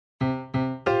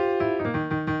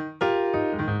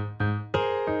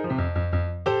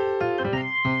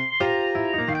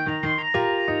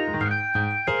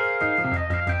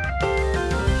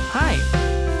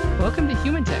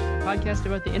podcast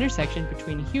about the intersection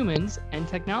between humans and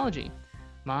technology.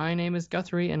 My name is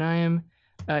Guthrie, and I am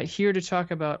here to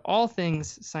talk about all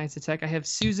things science and tech. I have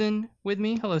Susan with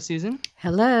me. Hello, Susan.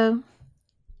 Hello.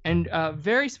 And a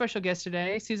very special guest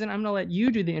today. Susan, I'm going to let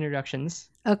you do the introductions.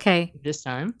 Okay. This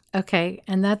time. Okay.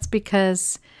 And that's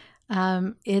because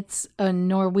it's a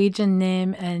Norwegian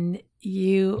name and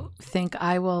you think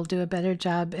I will do a better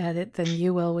job at it than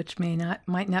you will, which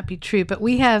might not be true. But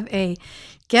we have a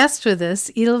guest with us,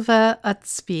 Ylva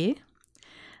Utsby,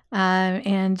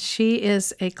 and she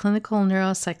is a clinical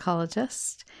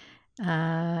neuropsychologist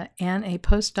and a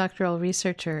postdoctoral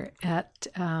researcher at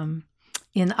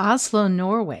in Oslo,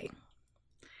 Norway.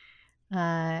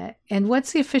 And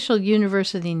what's the official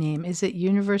university name? Is it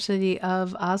University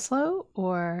of Oslo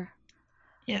or?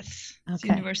 Yes, okay. It's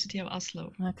University of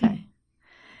Oslo. Okay.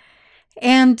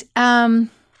 And I'm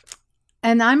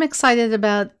excited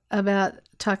about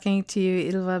talking to you,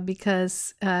 Ylva,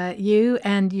 because you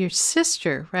and your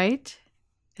sister, right?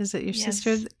 Is it your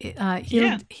sister,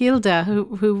 Hilda,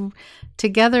 who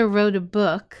together wrote a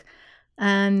book?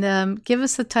 And give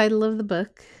us the title of the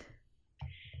book.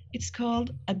 It's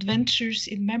called Adventures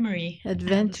in Memory.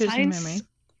 Adventures in Memory.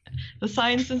 The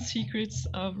Science and Secrets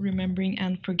of Remembering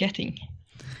and Forgetting.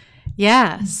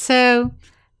 Yeah. So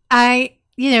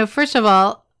first of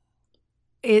all,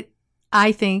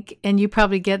 I think, and you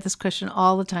probably get this question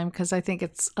all the time because I think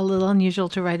it's a little unusual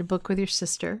to write a book with your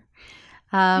sister.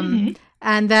 And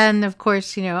then, of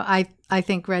course, I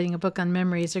think writing a book on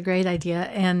memory is a great idea.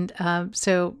 And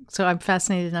so I'm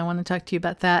fascinated and I want to talk to you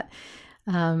about that.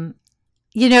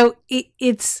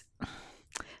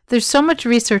 There's so much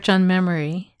research on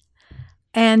memory,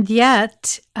 and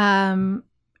yet,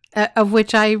 of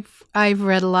which I've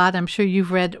read a lot. I'm sure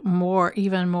you've read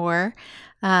even more.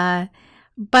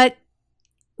 But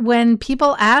when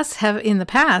people have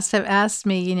asked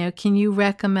me, can you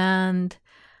recommend,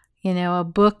 a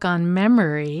book on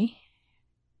memory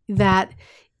that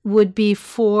would be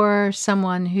for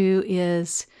someone who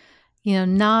is,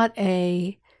 not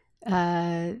a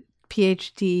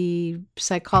PhD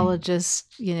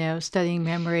psychologist, studying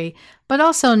memory, but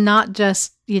also not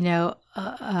just,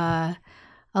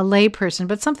 a layperson,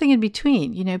 but something in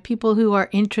between, people who are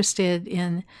interested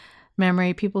in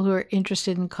memory, people who are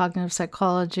interested in cognitive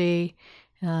psychology,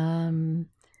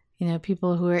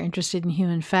 people who are interested in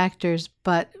human factors,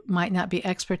 but might not be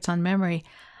experts on memory.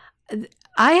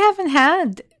 I haven't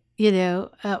had,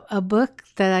 a book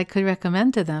that I could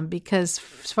recommend to them because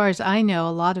as far as I know,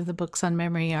 a lot of the books on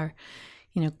memory are,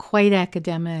 quite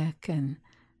academic and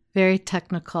very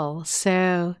technical.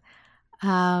 So,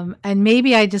 and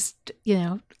maybe I just,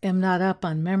 am not up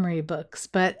on memory books,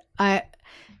 but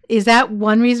is that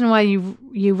one reason why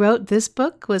you wrote this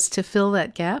book, was to fill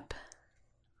that gap?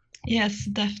 Yes,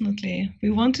 definitely.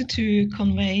 We wanted to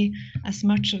convey as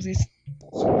much of this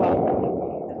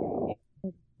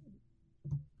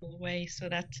way so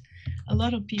that a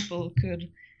lot of people could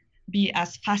be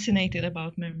as fascinated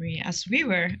about memory as we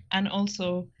were, and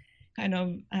also kind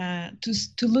of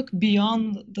to look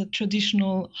beyond the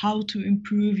traditional how to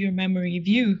improve your memory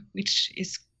view, which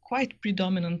is quite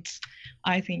predominant,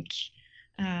 I think.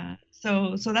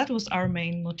 So that was our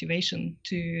main motivation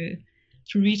to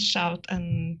reach out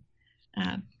and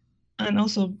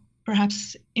also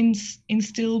perhaps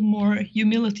instill more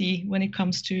humility when it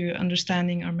comes to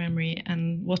understanding our memory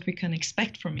and what we can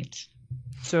expect from it.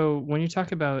 So when you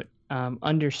talk about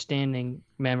understanding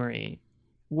memory,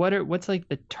 what's like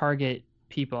the target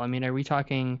people? I mean, are we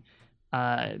talking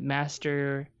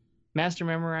master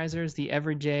memorizers, the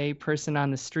everyday person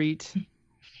on the street?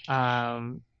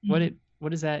 What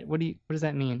does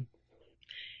that mean?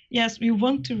 Yes, we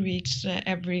want to reach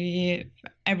every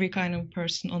kind of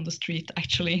person on the street,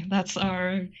 actually. That's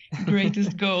our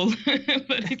greatest goal,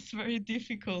 but it's very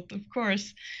difficult, of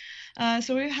course.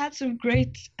 So we've had some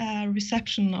great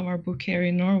reception of our book here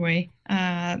in Norway,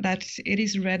 that it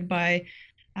is read by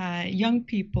young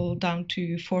people down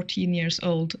to 14 years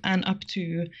old and up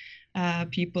to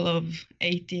people of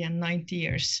 80 and 90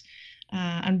 years.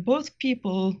 And both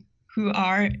people who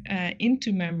are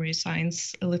into memory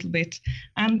science a little bit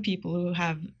and people who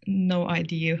have no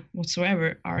idea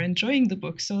whatsoever are enjoying the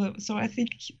book. So I think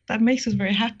that makes us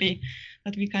very happy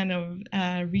that we kind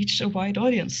of reach a wide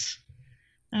audience.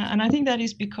 And I think that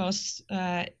is because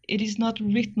it is not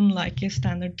written like a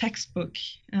standard textbook.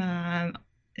 I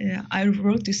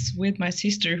wrote this with my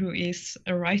sister, who is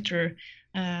a writer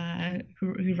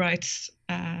who writes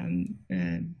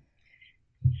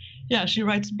she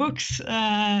writes books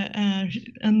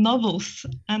and novels,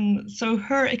 and so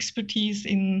her expertise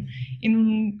in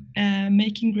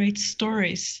making great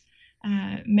stories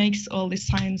makes all this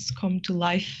science come to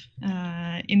life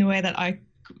in a way that I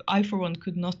for one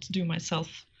could not do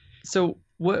myself. So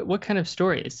what kind of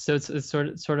stories? So it's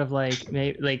sort of like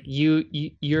like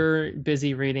you're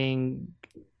busy reading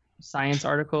science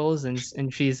articles,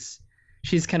 and she's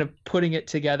kind of putting it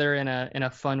together in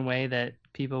a fun way that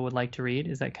people would like to read.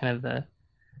 Is that kind of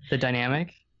the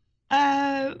dynamic?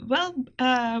 Well,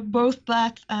 both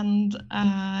that and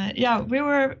yeah, we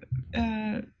were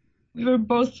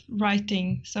both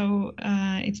writing. So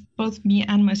it's both me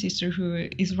and my sister who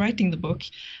is writing the book,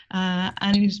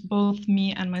 and it is both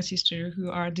me and my sister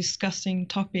who are discussing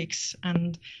topics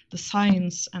and the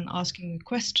science and asking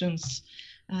questions,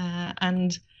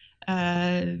 and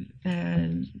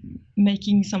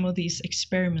making some of these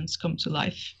experiments come to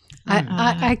life.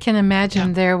 I can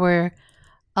imagine there were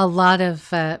a lot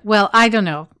of, well, I don't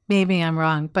know, maybe I'm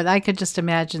wrong, but I could just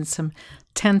imagine some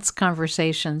tense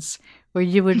conversations where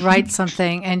you would write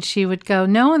something and she would go,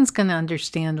 no one's going to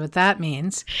understand what that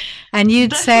means. And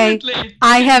you'd Definitely. say,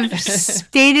 I have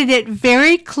stated it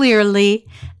very clearly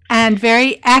and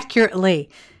very accurately,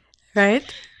 right?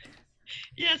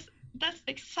 Yes, that's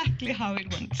exactly how it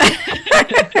went.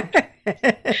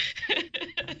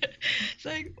 It's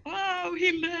like, wow,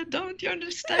 Hilde, don't you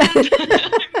understand?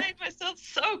 I made myself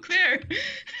so clear.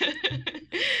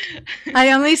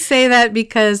 I only say that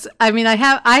because I mean I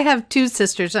have two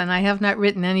sisters and I have not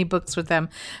written any books with them,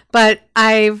 but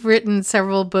I've written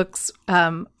several books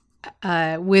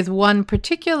with one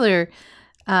particular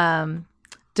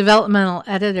developmental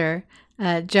editor,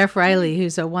 Jeff Riley,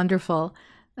 who's a wonderful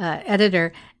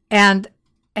editor, and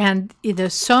you know,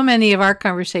 so many of our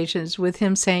conversations with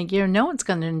him saying, you know, no one's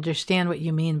going to understand what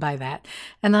you mean by that.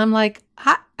 And I'm like,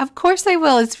 of course they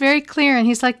will. It's very clear. And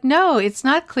he's like, no, it's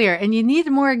not clear. And you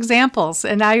need more examples.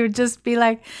 And I would just be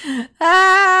like,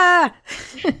 ah.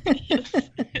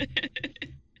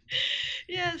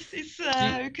 Yes, it's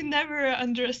you can never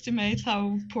underestimate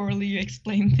how poorly you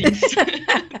explain things to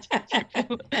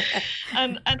people,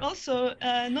 and also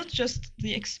not just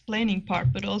the explaining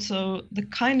part, but also the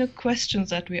kind of questions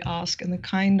that we ask and the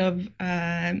kind of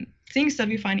things that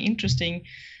we find interesting.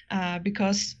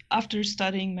 Because after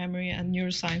studying memory and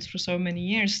neuroscience for so many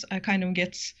years, I kind of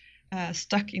get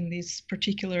stuck in these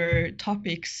particular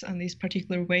topics and these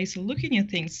particular ways of looking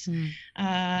at things,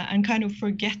 and kind of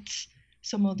forget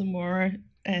some of the more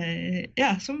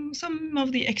some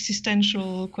of the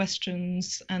existential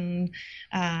questions and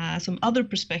some other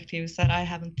perspectives that I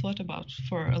haven't thought about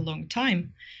for a long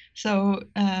time. So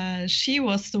she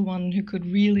was the one who could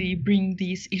really bring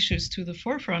these issues to the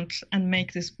forefront and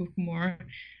make this book more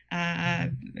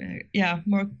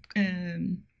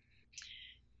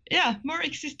more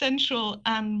existential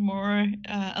and more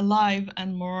alive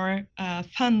and more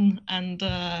fun and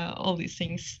all these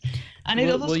things. And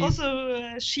it was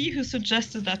also she who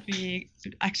suggested that we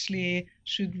actually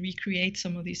should recreate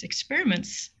some of these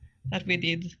experiments that we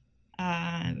did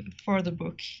for the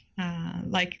book,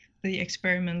 like the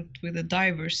experiment with the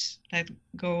divers that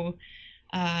go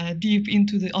deep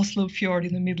into the Oslo fjord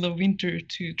in the middle of winter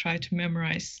to try to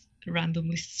memorize the random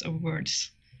lists of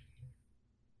words.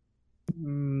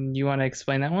 You want to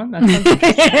explain that one? That sounds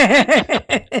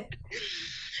interesting.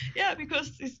 Yeah,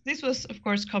 because this was, of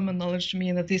course, common knowledge to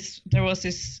me that there was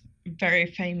this very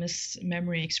famous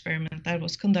memory experiment that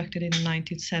was conducted in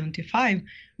 1975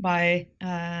 by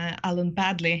Alan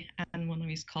Baddeley and one of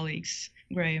his colleagues,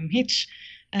 Graham Hitch.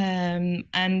 No,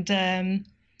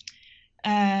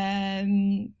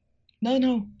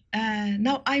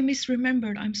 I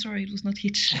misremembered. I'm sorry, it was not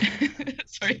Hitch.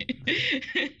 Sorry.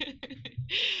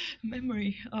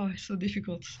 Memory. Oh, it's so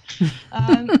difficult.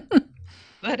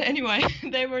 But anyway,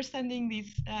 they were sending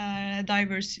these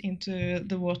divers into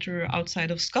the water outside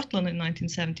of Scotland in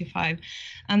 1975.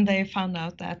 And they found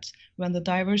out that when the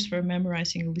divers were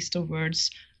memorizing a list of words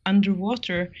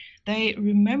underwater, they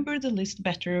remembered the list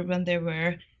better when they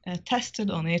were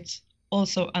tested on it,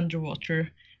 also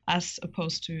underwater, as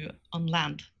opposed to on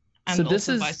land. And so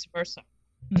also vice versa.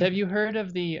 Have you heard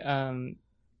of the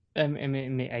I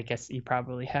mean, I guess you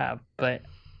probably have, but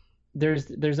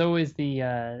there's always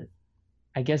the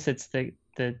I guess it's the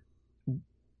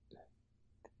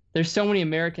there's so many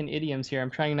American idioms here. I'm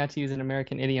trying not to use an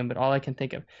American idiom, but all I can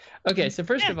think of. Okay, so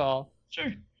first of all,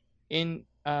 sure. In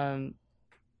over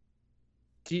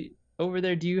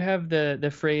there, do you have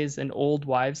the phrase "an old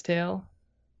wives' tale"?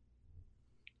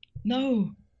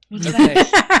 No. What's okay.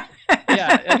 that?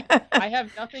 Yeah, I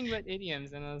have nothing but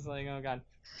idioms, and I was like, oh god.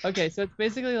 Okay, so it's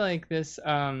basically like this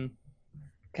kind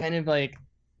of like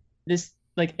this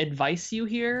like advice you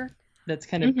hear that's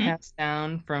kind of passed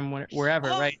down from wherever,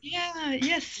 Oh, right? yeah,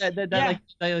 yes. That Yeah.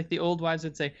 like the old wives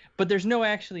would say, but there's no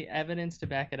actually evidence to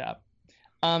back it up.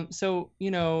 So,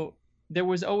 there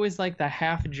was always like the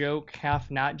half joke, half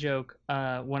not joke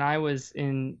when I was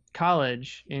in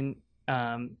college, in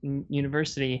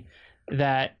university,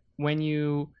 that when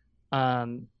you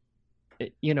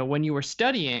when you were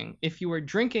studying, if you were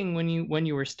drinking when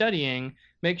you were studying,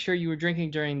 make sure you were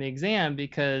drinking during the exam,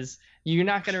 because you're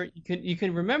not gonna you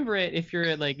can remember it if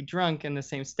you're like drunk in the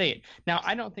same state. Now,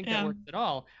 I don't think that works at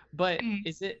all, but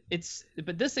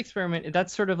but this experiment,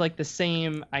 that's sort of like the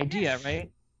same idea, Yes. right?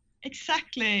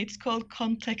 Exactly. It's called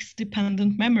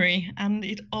context-dependent memory, and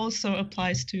it also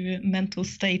applies to mental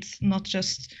states, not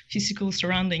just physical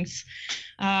surroundings.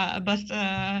 But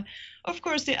of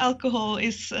course, the alcohol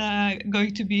is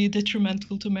going to be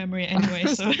detrimental to memory anyway,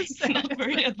 so it's not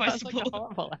very advisable. Like a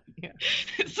horrible idea.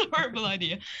 It's a horrible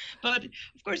idea. But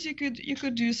of course, you could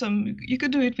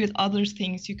do it with other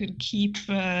things. You could keep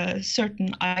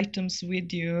certain items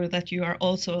with you that you are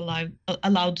also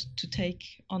allowed to take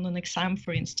on an exam,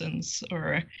 for instance,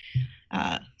 or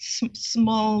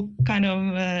small kind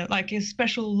of like a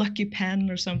special lucky pen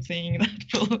or something that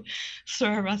will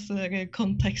serve as a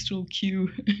contextual cue,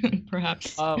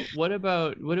 perhaps. What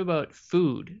about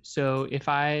food? So if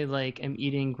I like am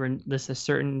eating a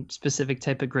certain specific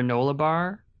type of granola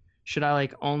bar, should I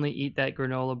like only eat that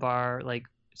granola bar? Like,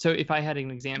 so if I had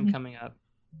an exam coming up,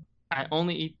 I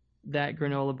only eat that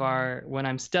granola bar when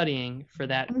I'm studying for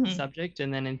that subject,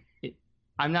 and then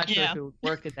I'm not sure if it would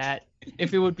work at that,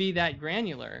 if it would be that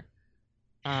granular.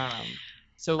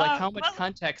 So like how much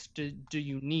context do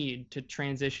you need to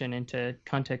transition into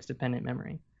context-dependent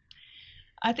memory?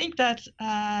 I think that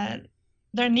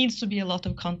there needs to be a lot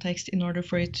of context in order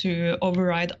for it to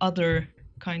override other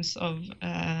kinds of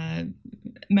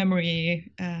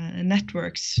memory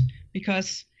networks,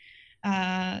 because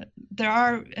there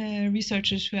are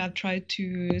researchers who have tried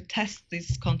to test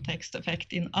this context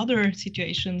effect in other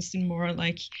situations, in more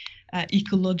like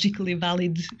ecologically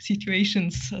valid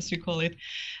situations, as we call it.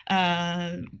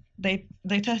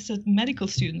 They tested medical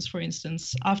students, for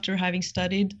instance, after having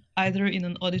studied either in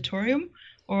an auditorium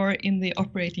or in the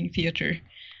operating theater.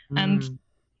 And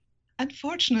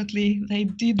unfortunately, they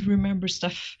did remember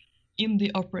stuff in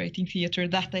the operating theater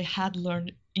that they had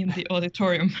learned in the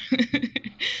auditorium.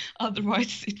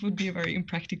 Otherwise, it would be very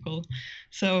impractical.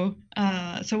 So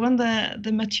when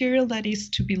the material that is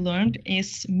to be learned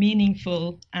is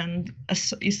meaningful and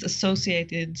is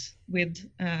associated with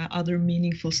other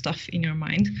meaningful stuff in your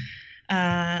mind,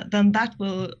 then that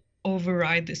will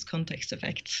override this context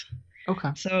effect.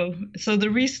 Okay. So the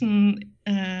reason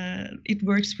it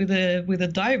works with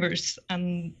the divers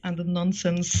and the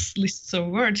nonsense lists of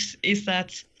words is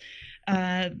that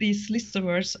these lists of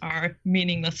words are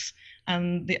meaningless,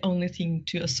 and the only thing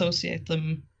to associate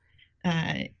them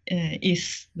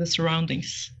is the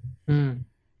surroundings.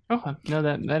 Okay. No,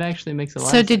 that actually makes a lot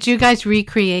of sense. So did you guys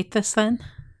recreate this then?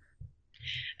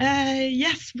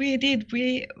 Yes, we did.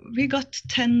 We got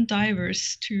 10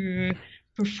 divers to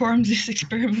perform this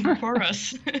experiment for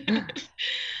us.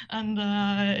 And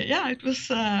it was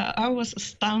I was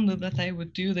astounded that they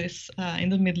would do this in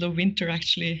the middle of winter,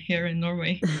 actually, here in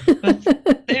Norway.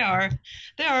 But they are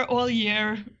all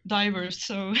year divers,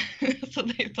 so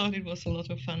they thought it was a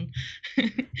lot of fun.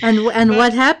 And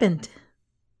what happened?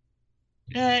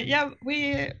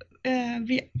 We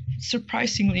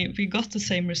surprisingly, we got the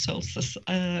same results as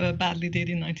Baddeley did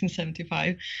in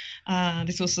 1975.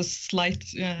 This was a slight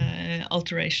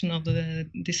alteration of the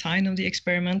design of the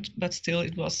experiment, but still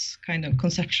it was kind of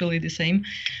conceptually the same.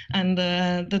 And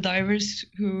the divers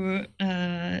who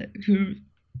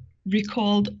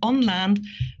recalled on land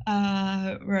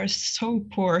were so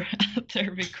poor at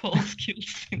their recall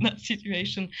skills in that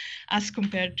situation, as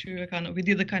compared to we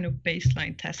did a kind of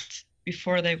baseline test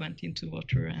before they went into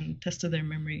water and tested their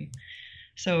memory.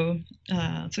 So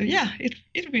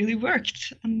it really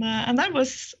worked, and that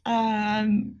was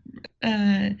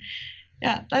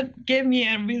that gave me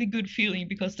a really good feeling,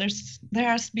 because there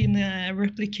has been a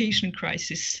replication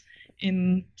crisis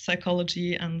in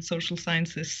psychology and social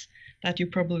sciences that you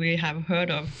probably have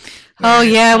heard of. Oh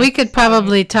yeah, we could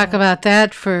probably talk about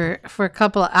that for a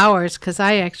couple of hours, because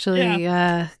I actually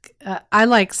I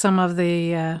like some of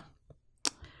the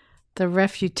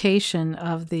refutation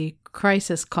of the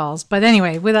crisis calls. But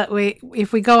anyway,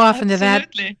 if we go off into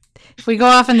that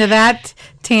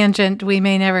tangent, we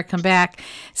may never come back.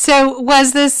 So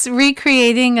was this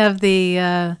recreating of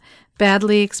the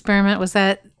Baddeley experiment, was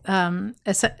that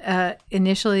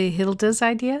initially Hilda's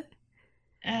idea?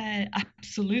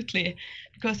 Absolutely,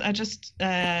 because I just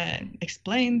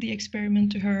explained the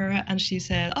experiment to her, and she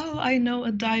said, "Oh, I know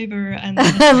a diver," and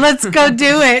let's go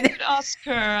do it. Ask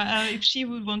her if she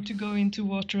would want to go into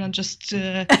water and just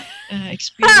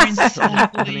experience how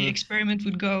the experiment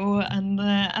would go, and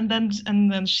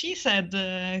then she said,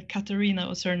 Katarina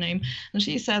was her name, and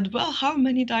she said, "Well, how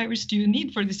many divers do you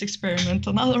need for this experiment?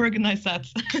 And I'll organize that."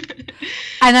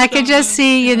 And I could just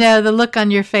see, the look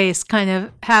on your face, kind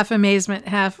of half amazement,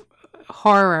 half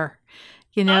horror.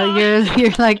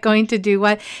 You're like going to do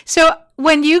what? So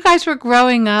when you guys were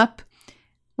growing up,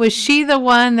 was she the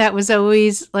one that was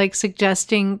always like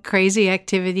suggesting crazy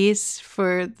activities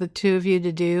for the two of you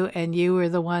to do, and you were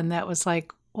the one that was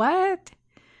like, what?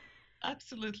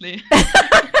 Absolutely.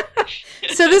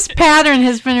 So this pattern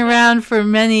has been around for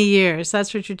many years.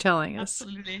 That's what you're telling us.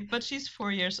 Absolutely. But she's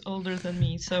 4 years older than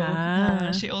me, so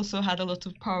she also had a lot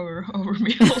of power over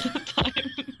me all the time.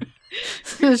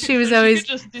 So she was always... She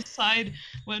could just decide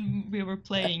when we were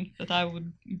playing that I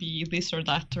would be this or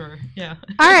that, or yeah.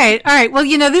 All right. Well,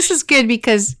 this is good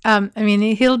because,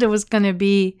 Hilda was going to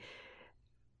be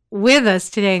with us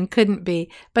today and couldn't be.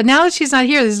 But now that she's not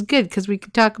here, this is good because we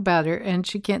could talk about her and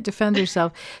she can't defend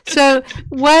herself. So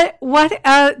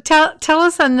tell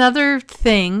us another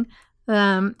thing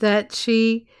that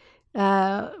she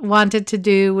wanted to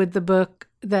do with the book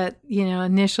that,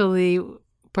 initially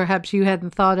perhaps you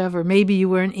hadn't thought of, or maybe you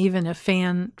weren't even a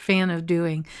fan of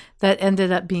doing, that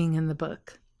ended up being in the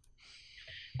book.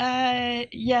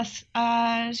 Yes,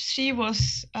 she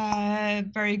was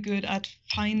very good at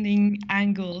finding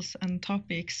angles and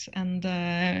topics, and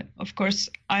of course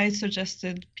I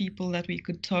suggested people that we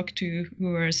could talk to who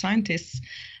were scientists,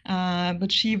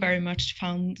 but she very much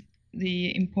found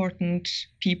the important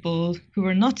people who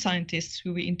were not scientists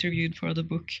who we interviewed for the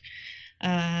book.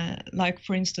 Like,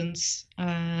 for instance,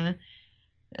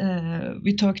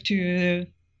 we talked to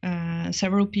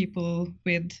several people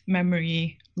with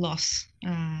memory loss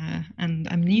and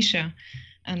amnesia,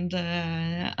 and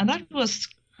that was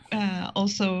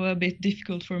also a bit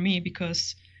difficult for me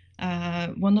because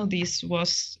one of these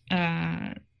was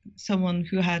someone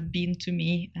who had been to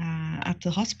me at the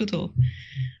hospital,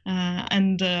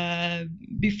 and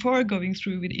before going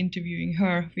through with interviewing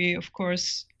her, we of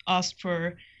course asked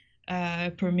for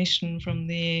permission from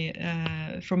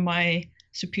my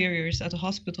superiors at the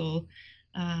hospital.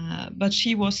 But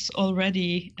she was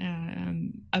already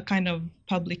a kind of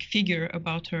public figure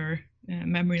about her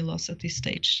memory loss at this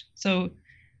stage. So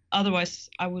otherwise,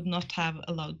 I would not have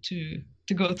allowed to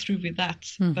go through with that.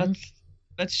 Mm-hmm.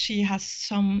 But she has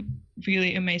some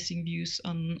really amazing views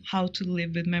on how to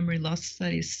live with memory loss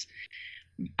that is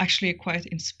actually quite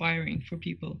inspiring for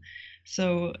people.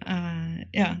 So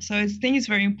so I think it's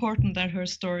very important that her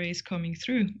story is coming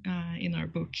through in our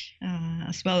book,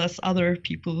 as well as other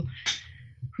people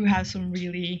who have some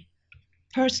really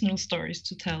personal stories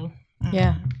to tell,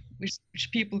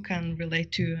 which people can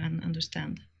relate to and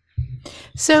understand.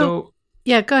 So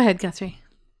yeah, go ahead, Guthrie.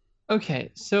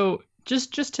 Okay, so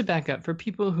just to back up, for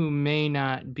people who may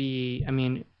not be,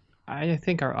 I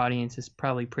think our audience is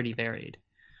probably pretty varied.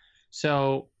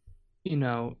 So,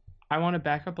 I want to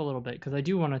back up a little bit because I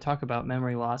do want to talk about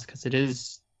memory loss because it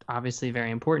is obviously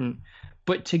very important.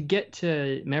 But to get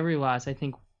to memory loss, I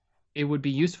think it would be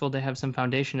useful to have some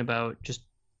foundation about just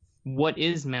what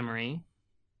is memory,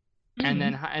 mm-hmm.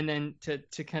 and then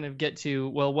to kind of get to,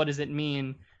 well, what does it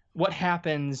mean? What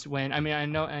happens when? I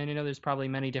know there's probably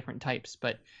many different types,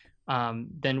 but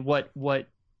then what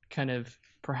kind of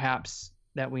perhaps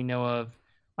that we know of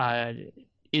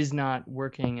is not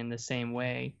working in the same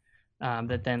way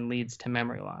that then leads to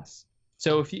memory loss.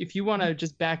 So if you want to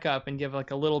just back up and give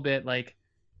like a little bit, like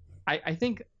I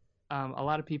think a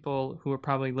lot of people who are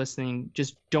probably listening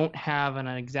just don't have an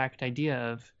exact idea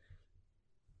of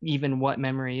even what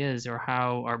memory is or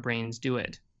how our brains do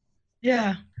it.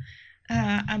 Yeah.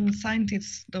 And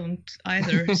scientists don't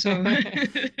either, so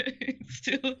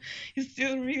it's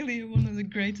still really one of the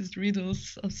greatest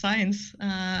riddles of science.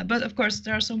 But of course,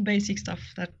 there are some basic stuff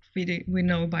that we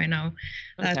know by now.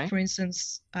 That, okay. For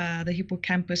instance, the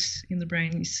hippocampus in the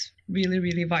brain is really,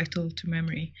 really vital to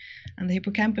memory, and the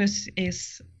hippocampus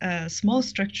is a small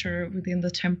structure within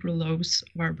the temporal lobes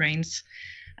of our brains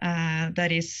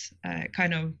that is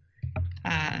kind of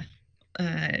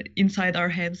inside our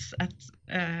heads at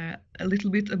a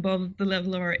little bit above the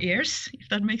level of our ears, if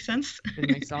that makes sense. It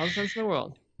makes all the sense in the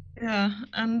world. Yeah,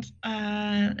 and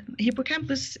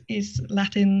hippocampus is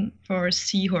Latin for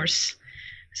seahorse.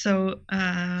 So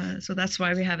that's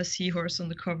why we have a seahorse on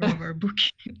the cover of our book,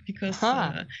 because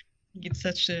it's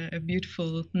such a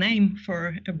beautiful name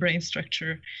for a brain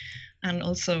structure and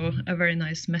also a very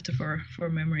nice metaphor for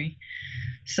memory.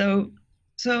 So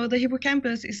So the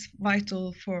hippocampus is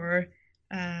vital for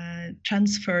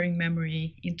transferring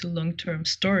memory into long-term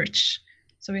storage.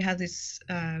 So we have this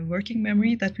working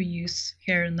memory that we use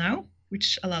here and now,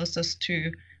 which allows us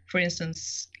to, for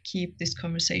instance, keep this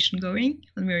conversation going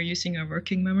when we're using our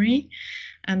working memory.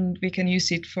 And we can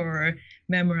use it for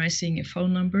memorizing a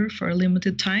phone number for a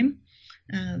limited time,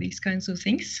 these kinds of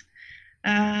things.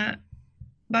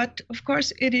 But of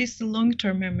course, it is the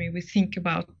long-term memory we think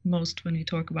about most when we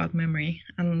talk about memory,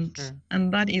 and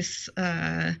that is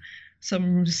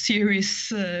some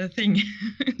serious thing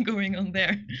going on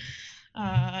there.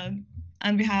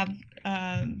 And we have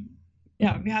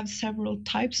several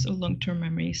types of long-term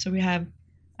memory. So we have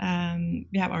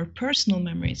our personal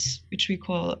memories, which we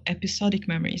call episodic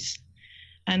memories,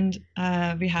 and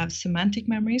we have semantic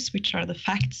memories, which are the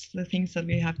facts, the things that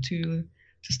we have to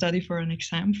study for an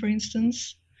exam, for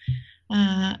instance.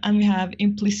 And we have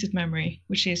implicit memory,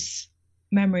 which is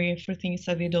memory for things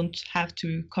that we don't have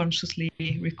to consciously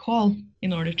recall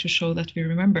in order to show that we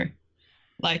remember.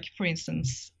 Like, for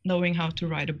instance, knowing how to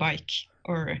ride a bike,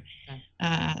 or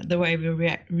the way we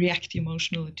react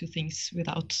emotionally to things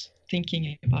without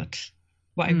thinking about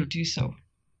why we do so.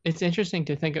 It's interesting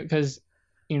to think, because,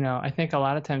 I think a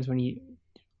lot of times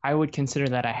I would consider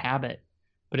that a habit.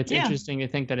 But it's interesting to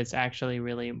think that it's actually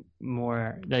really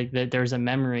more like that there's a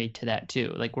memory to that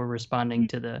too. Like we're responding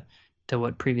to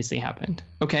what previously happened.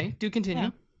 Okay, do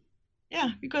continue.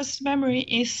 Yeah, because memory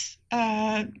is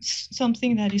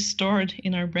something that is stored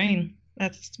in our brain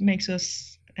that makes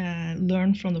us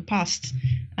learn from the past.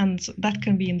 And that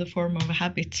can be in the form of a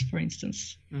habit, for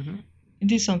instance. Mm-hmm. It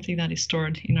is something that is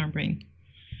stored in our brain.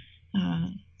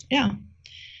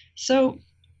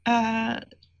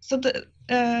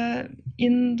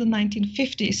 In the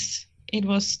 1950s, it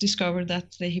was discovered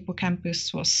that the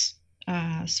hippocampus was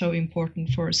so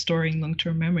important for storing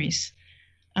long-term memories,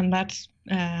 and that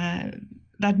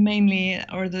mainly,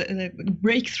 or the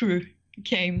breakthrough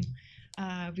came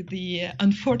with the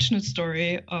unfortunate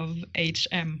story of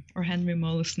H.M., or Henry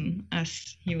Molaison,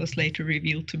 as he was later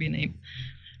revealed to be named.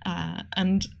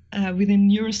 And within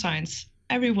neuroscience,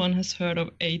 everyone has heard of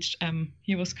H.M.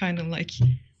 He was kind of like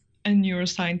a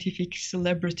neuroscientific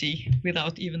celebrity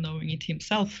without even knowing it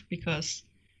himself, because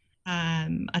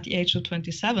at the age of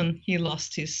 27, he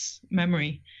lost his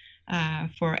memory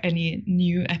for any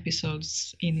new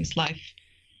episodes in his life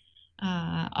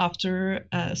after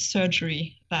a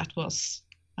surgery that was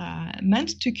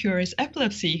meant to cure his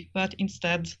epilepsy, but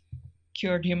instead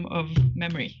cured him of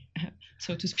memory,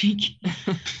 so to speak.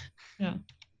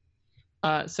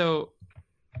 So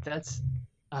that's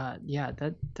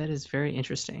that is very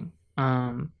interesting.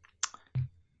 I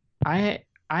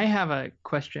have a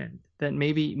question that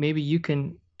maybe you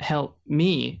can help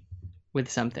me with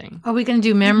something. Are we going to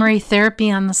do memory therapy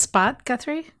on the spot,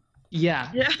 Guthrie? Yeah.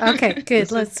 Okay,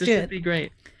 good. Let's do it. This would be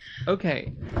great.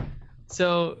 Okay.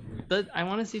 So I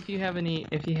want to see if you have any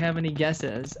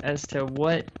guesses as to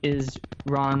what is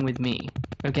wrong with me.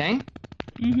 Okay?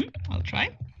 Mm-hmm. I'll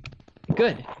try.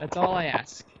 Good. That's all I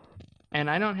ask. And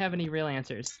I don't have any real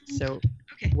answers, so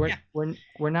we're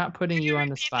not putting you on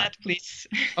the spot. That, please?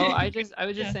 I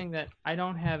was just saying that I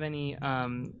don't have any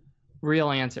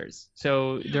real answers,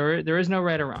 so there is no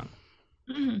right or wrong.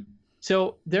 Mm-hmm.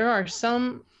 So there are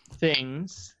some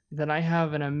things that I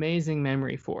have an amazing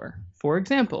memory for. For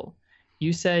example,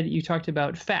 you talked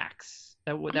about facts.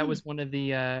 That was one of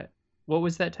the what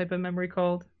was that type of memory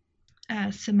called?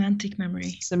 Semantic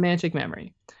memory. Semantic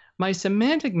memory. My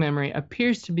semantic memory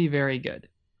appears to be very good.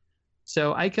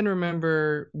 So I can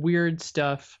remember weird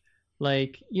stuff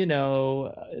like,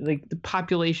 like the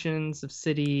populations of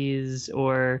cities,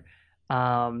 or,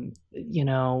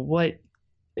 what,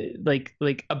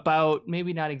 like about,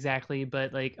 maybe not exactly,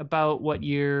 but like about what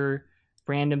year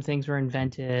random things were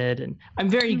invented. And I'm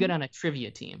very good on a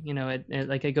trivia team.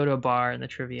 Like I go to a bar and the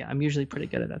trivia, I'm usually pretty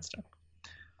good at that stuff.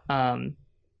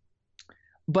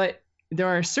 But there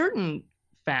are certain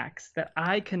facts that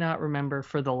I cannot remember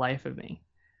for the life of me.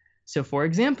 So, for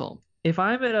example, if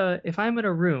I'm at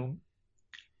a room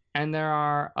and there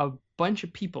are a bunch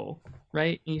of people,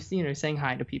 right? And saying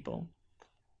hi to people,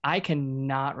 I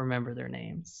cannot remember their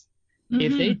names. Mm-hmm.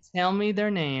 If they tell me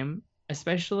their name,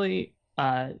 especially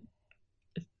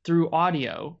through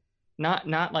audio,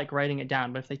 not like writing it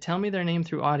down, but if they tell me their name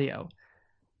through audio,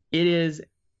 it is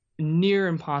near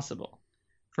impossible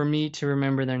for me to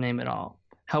remember their name at all.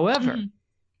 However,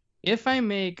 if I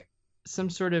make some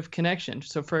sort of connection,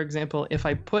 so for example, if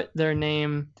I put their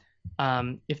name,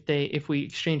 if we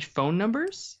exchange phone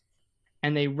numbers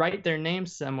and they write their name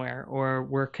somewhere, or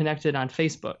we're connected on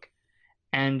Facebook,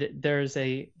 and there's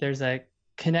a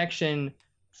connection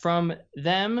from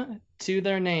them to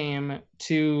their name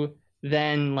to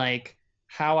then like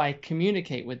how I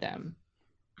communicate with them.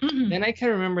 Mhm. Then I can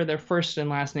remember their first and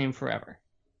last name forever.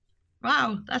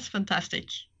 Wow, that's fantastic.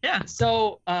 Yeah.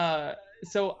 So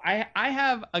I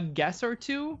have a guess or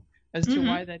two as to Mhm.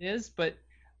 why that is, but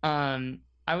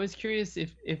I was curious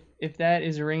if that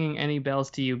is ringing any bells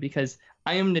to you, because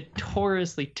I am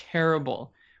notoriously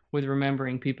terrible with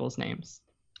remembering people's names.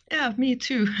 Yeah, me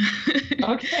too.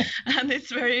 Okay. And it's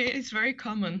very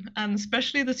common, and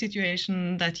especially the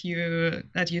situation that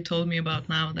you told me about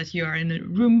now, that you are in a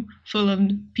room full of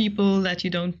people that you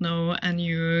don't know, and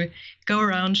you go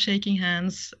around shaking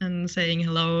hands and saying,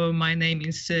 "Hello, my name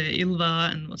is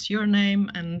Ylva, and what's your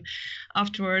name?" And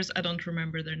afterwards, I don't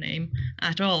remember their name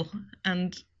at all.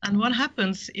 And what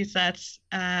happens is that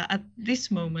at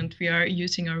this moment we are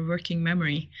using our working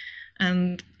memory.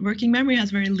 And working memory has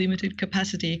very limited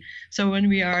capacity. So when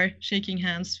we are shaking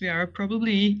hands, we are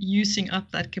probably using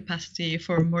up that capacity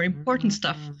for more important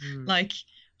stuff. Like,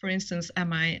 for instance,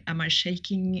 am I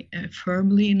shaking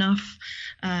firmly enough?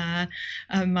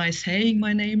 Am I saying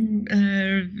my name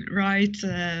right?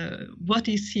 What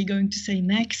is he going to say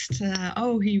next?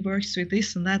 Oh, he works with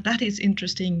this and that. That is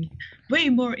interesting. Way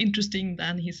more interesting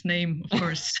than his name, of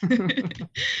course.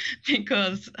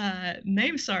 Because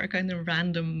names are kind of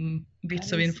random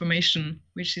bits of information,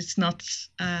 which is not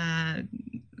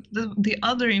the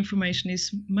other information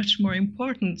is much more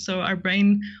important. So our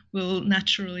brain will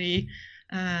naturally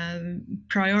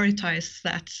prioritize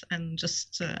that and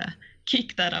just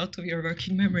kick that out of your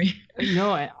working memory.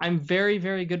 No, I'm very,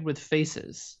 very good with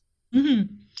faces.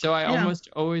 Mm-hmm. So I Yeah. almost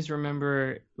always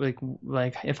remember like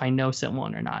if I know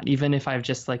someone or not, even if I've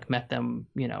just like met them,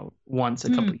 once a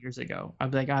couple years ago.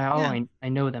 I'd be like, I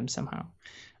know them somehow.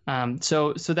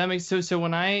 So that makes so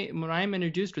when I'm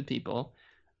introduced with people,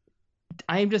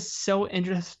 I'm just so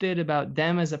interested about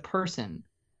them as a person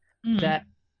that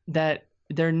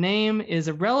their name is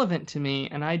irrelevant to me,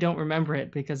 and I don't remember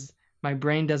it because my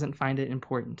brain doesn't find it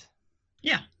important.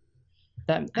 Yeah.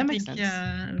 That makes sense.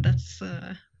 Yeah,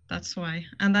 that's why,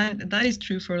 and that is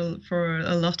true for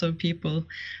a lot of people.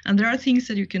 And there are things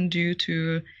that you can do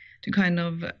to kind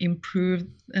of improve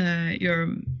your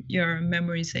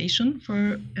memorization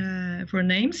for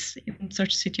names in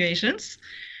such situations.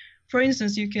 For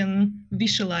instance, you can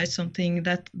visualize something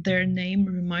that their name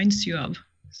reminds you of,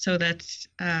 so that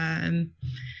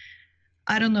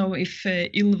I don't know if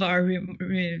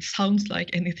Ylva sounds like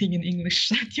anything in English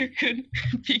that you could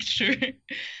picture.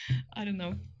 I don't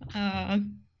know.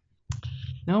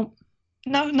 Nope.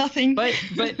 No, nothing. But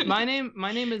my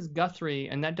name is Guthrie,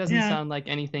 and that doesn't sound like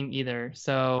anything either.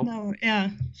 So no, yeah.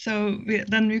 So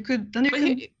then you could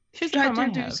here's try the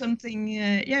problem to do something.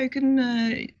 You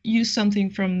can use something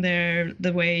from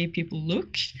the way people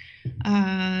look,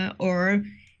 or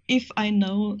if I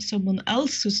know someone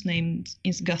else whose name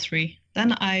is Guthrie,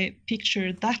 then I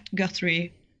picture that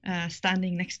Guthrie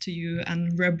standing next to you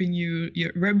and rubbing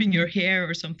your hair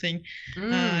or something,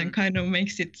 and kind of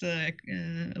makes it a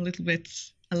little bit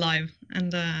alive.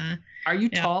 And are you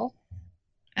tall?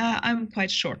 I'm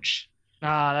quite short.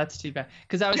 Ah, that's too bad.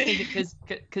 Because I was thinking,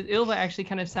 because Ylva actually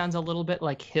kind of sounds a little bit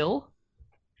like hill.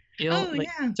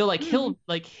 Yeah. So like hill,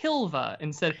 like Hilva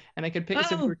instead. And I could pick.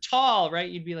 So if you're tall, right,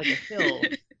 you'd be like a hill.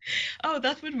 Oh,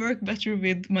 that would work better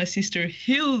with my sister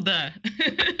Hilda.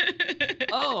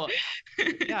 Oh,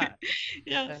 yeah.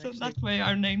 Yeah, so that way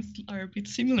our names are a bit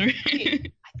similar.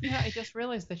 Yeah, I just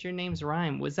realized that your names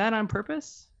rhyme. Was that on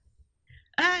purpose?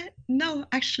 No,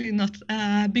 actually not.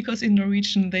 Because in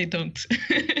Norwegian they don't.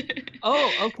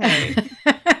 Oh, okay.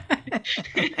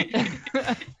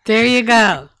 There you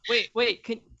go. Wait.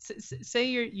 Can say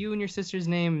you and your sister's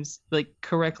names like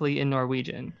correctly in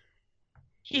Norwegian?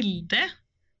 Hilde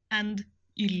and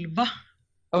Ylva.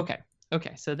 Okay.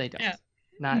 So they don't. Yeah.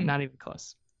 Not even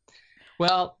close.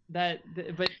 Well, but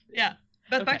yeah.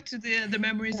 But back to the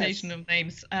memorization of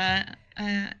names.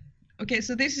 Okay,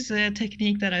 so this is a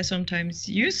technique that I sometimes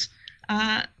use,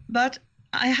 but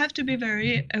I have to be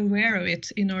very aware of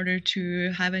it in order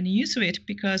to have any use of it,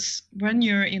 because when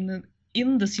you're in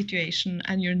the situation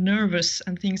and you're nervous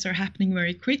and things are happening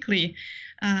very quickly,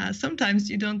 sometimes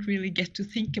you don't really get to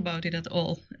think about it at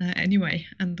all anyway,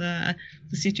 and the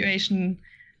situation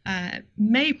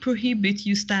may prohibit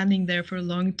you standing there for a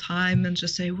long time and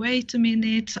just say, wait a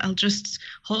minute, I'll just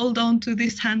hold on to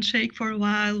this handshake for a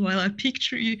while I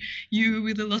picture you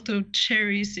with a lot of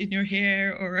cherries in your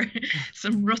hair or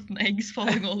some rotten eggs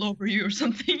falling all over you or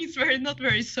something. It's not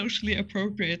very socially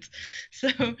appropriate.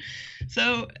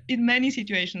 So in many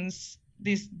situations,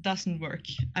 this doesn't work,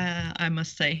 I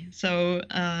must say. So,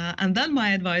 and then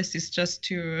my advice is just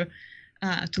to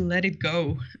to let it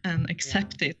go and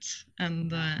accept it,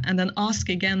 and then ask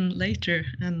again later,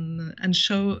 and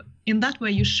show, in that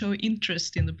way you show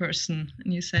interest in the person,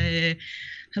 and you say,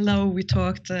 hello, we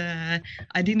talked, I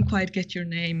didn't quite get your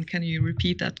name, can you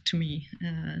repeat that to me?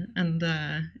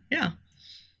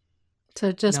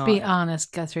 So just be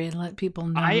honest, Guthrie, and let people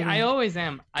know. I always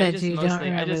am. I just tell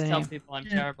name. people I'm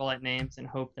terrible at names and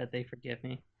hope that they forgive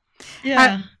me.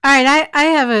 Yeah. All right. I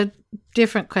have a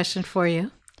different question for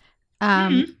you,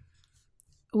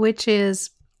 which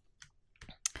is,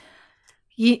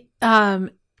 and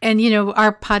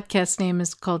our podcast name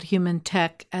is called Human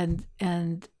Tech, and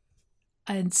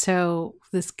so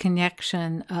this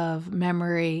connection of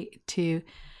memory to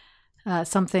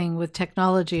something with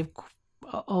technology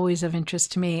always of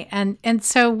interest to me. And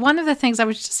so one of the things, I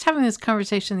was just having this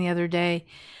conversation the other day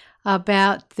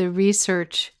about the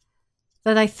research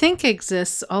that I think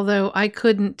exists, although I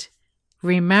couldn't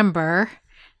remember,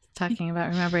 talking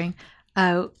about remembering,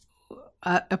 a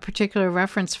particular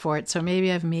reference for it. So maybe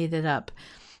I've made it up.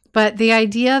 But the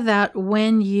idea that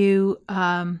when you,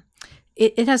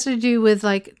 it has to do with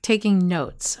like taking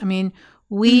notes. I mean,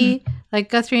 we, like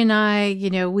Guthrie and I,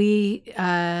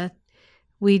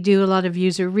 we do a lot of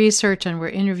user research, and we're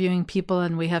interviewing people,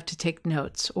 and we have to take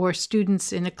notes. Or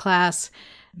students in a class,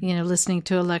 listening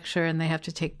to a lecture, and they have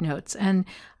to take notes. And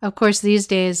of course, these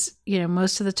days,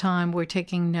 most of the time we're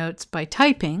taking notes by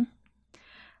typing,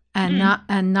 and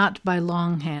not by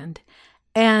longhand.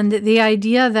 And the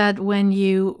idea that when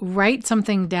you write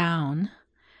something down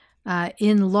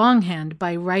in longhand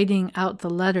by writing out the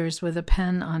letters with a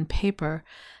pen on paper,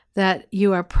 that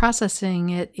you are processing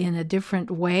it in a different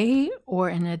way or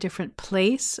in a different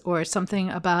place, or something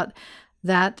about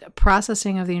that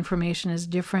processing of the information is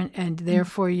different, and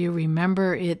therefore you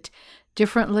remember it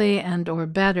differently and or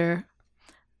better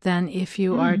than if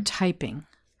you are typing.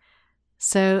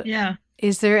 So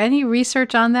is there any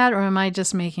research on that, or am I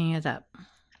just making it up?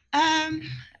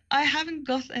 I haven't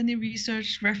got any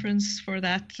research reference for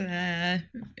that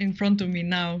in front of me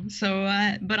now. So,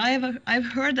 but I've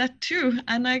heard that too,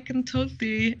 and I can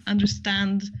totally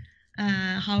understand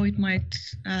how it might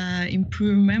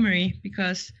improve memory,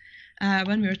 because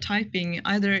when we're typing,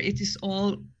 either it is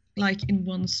all like in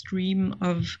one stream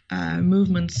of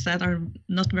movements that are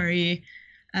not very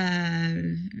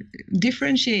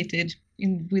differentiated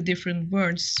with different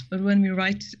words. But when we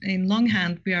write in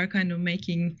longhand, we are kind of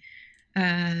making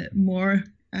more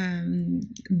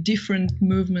different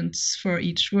movements for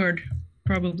each word,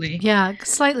 probably. Yeah,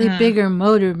 slightly bigger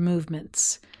motor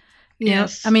movements.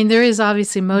 Yes. I mean, there is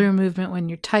obviously motor movement when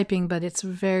you're typing, but it's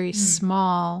very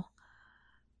small.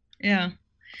 Yeah.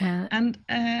 And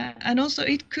also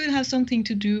it could have something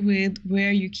to do with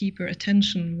where you keep your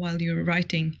attention while you're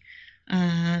writing,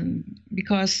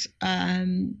 because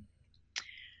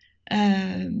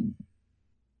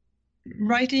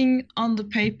writing on the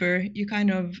paper, you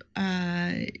kind of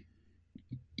at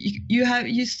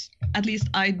least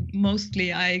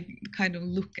I kind of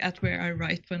look at where I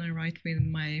write when I write with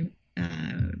my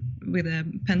with a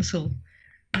pencil,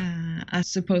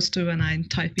 as opposed to when I'm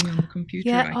typing on the computer.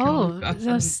 Yeah.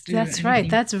 That's right.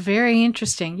 That's very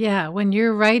interesting. Yeah, when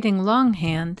you're writing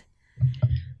longhand,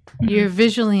 you're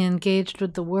visually engaged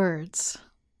with the words.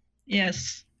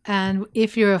 Yes. And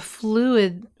if you're a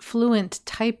fluent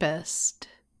typist,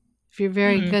 if you're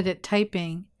very good at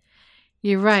typing,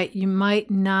 you're right. You might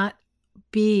not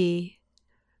be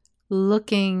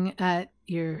looking at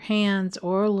your hands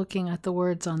or looking at the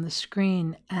words on the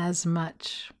screen as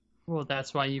much. Well,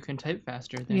 that's why you can type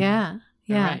faster. Yeah.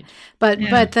 Right.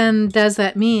 But then does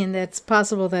that mean it's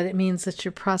possible that it means that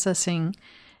you're processing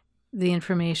the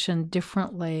information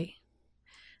differently?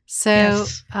 So,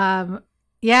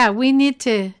 yes. We need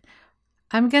to,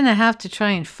 I'm going to have to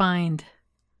try and find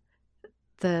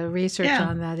the research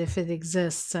on that if it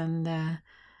exists, and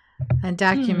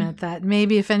document that.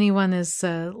 Maybe if anyone is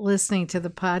listening to the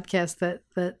podcast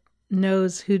that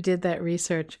knows who did that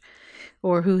research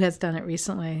or who has done it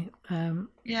recently,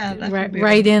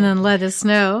 write in and let us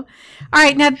know. All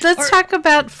right, now let's talk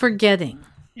about forgetting.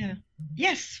 Yeah.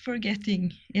 Yes,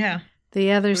 forgetting. Yeah.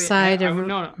 The other side of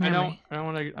memory. I don't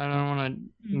want to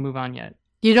move on yet.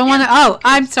 You don't want to? Oh,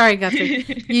 I'm sorry, Guthrie.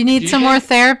 You need some more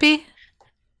therapy?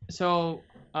 So,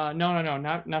 no,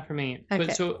 not for me. Okay.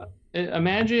 But so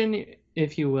imagine,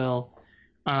 if you will,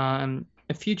 a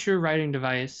future writing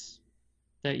device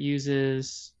that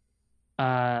uses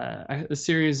a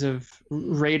series of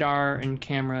radar and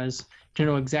cameras to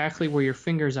know exactly where your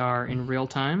fingers are in real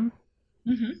time.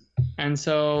 And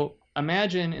so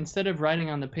imagine, instead of writing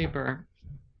on the paper,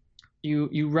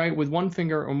 you write with one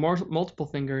finger or multiple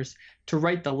fingers to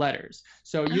write the letters.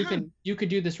 So you could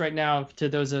do this right now to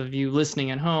those of you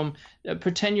listening at home.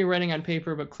 Pretend you're writing on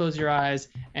paper, but close your eyes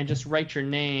and just write your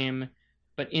name,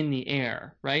 but in the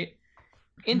air, right?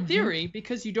 In theory,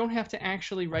 because you don't have to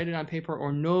actually write it on paper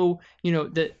or know,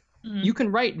 that you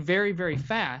can write very, very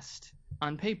fast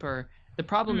on paper. The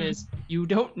problem is you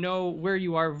don't know where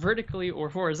you are vertically or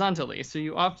horizontally. So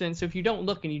if you don't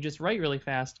look and you just write really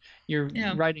fast, you're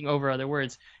writing over other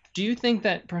words. Do you think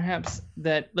that perhaps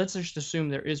let's just assume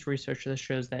there is research that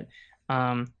shows that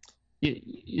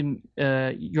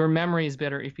your memory is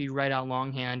better if you write out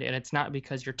longhand, and it's not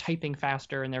because you're typing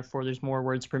faster and therefore there's more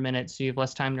words per minute, so you have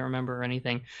less time to remember or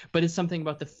anything, but it's something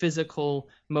about the physical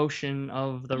motion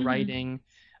of the writing.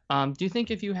 Do you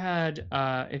think if you had,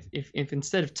 if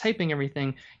instead of typing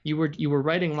everything, you were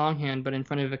writing longhand but in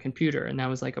front of a computer, and that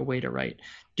was like a way to write?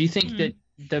 Do you think that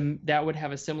that would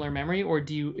have a similar memory, or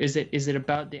is it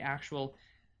about the actual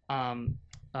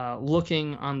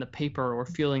looking on the paper or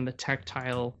feeling the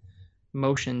tactile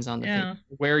motions on the paper,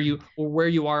 where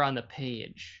you are on the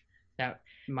page, that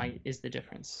is the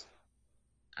difference?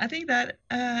 I think that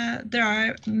there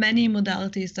are many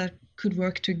modalities that could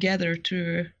work together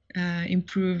to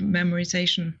improve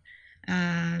memorization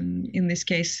in this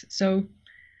case. So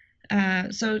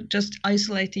just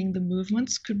isolating the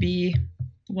movements could be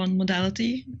one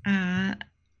modality,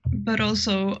 but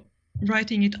also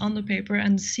writing it on the paper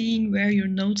and seeing where your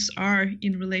notes are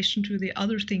in relation to the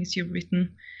other things you've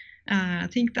written. I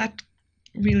think that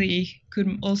really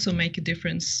could also make a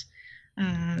difference,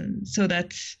 so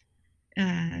that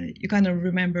you kind of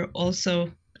remember also,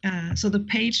 so the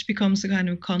page becomes a kind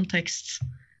of context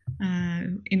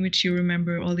in which you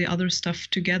remember all the other stuff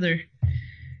together.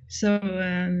 So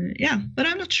but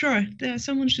I'm not sure.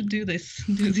 Someone should do this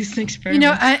experiment.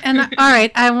 All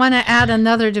right, I want to add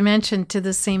another dimension to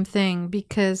the same thing,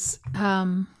 because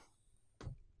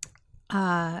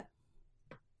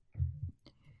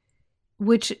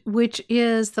which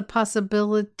is the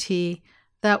possibility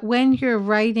that when you're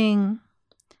writing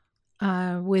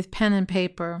with pen and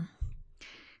paper,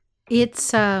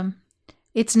 it's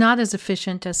not as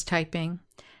efficient as typing,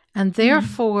 and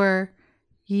therefore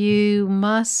you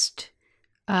must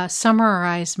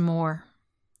summarize more.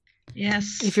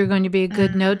 Yes. If you're going to be a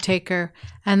good note taker.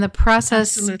 And the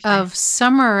process of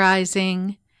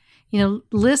summarizing,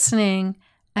 listening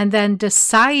and then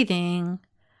deciding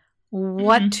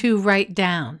what to write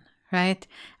down, right?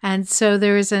 And so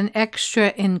there is an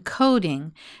extra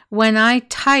encoding. When I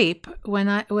type,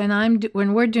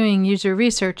 when we're doing user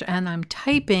research and I'm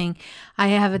typing, I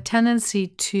have a tendency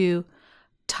to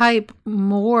type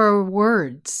more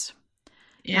words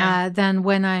than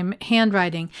when I'm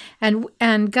handwriting.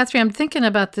 And Guthrie, I'm thinking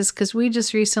about this because we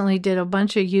just recently did a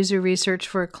bunch of user research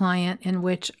for a client in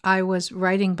which I was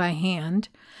writing by hand.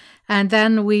 And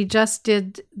then we just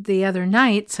did the other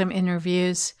night some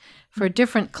interviews for a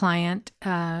different client,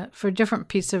 for a different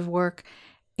piece of work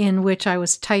in which I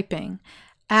was typing.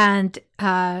 And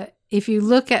if you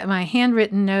look at my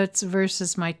handwritten notes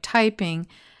versus my typing,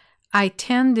 I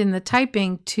tend in the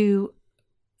typing to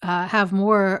have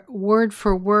more word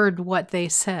for word what they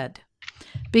said,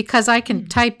 because I can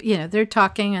type, they're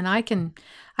talking and I can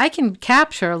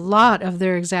capture a lot of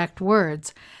their exact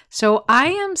words. So I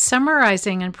am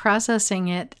summarizing and processing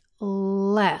it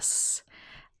less.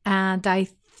 And I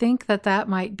think that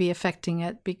might be affecting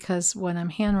it, because when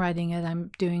I'm handwriting it,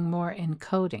 I'm doing more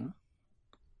encoding.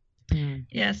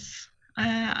 Yes,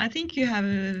 I think you have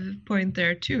a point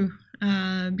there too,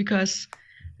 because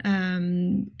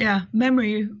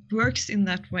memory works in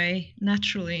that way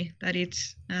naturally, that it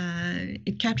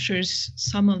captures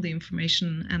some of the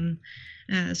information, and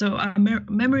so our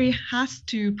memory has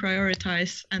to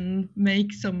prioritize and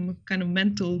make some kind of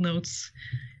mental notes.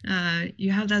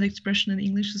 You have that expression in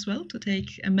English as well, to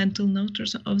take a mental note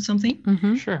of something.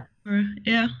 Mm-hmm. Sure. Or,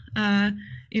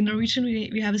 in Norwegian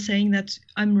we have a saying that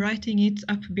I'm writing it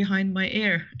up behind my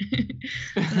ear.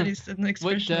 That is an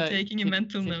expression of taking a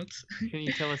mental note. Can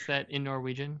you tell us that in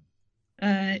Norwegian?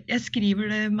 Jeg skriver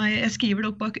det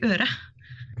opp bak øret.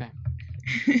 Okay.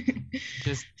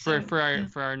 Just for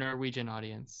our Norwegian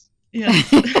audience. Yes,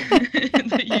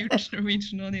 the huge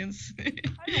Norwegian audience.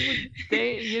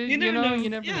 You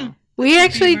never know. We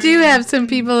actually do have some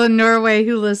people in Norway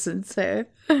who listen, so.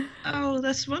 Oh,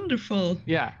 that's wonderful.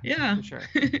 Yeah. For sure.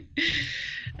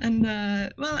 And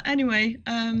anyway,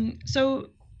 so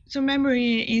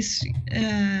memory is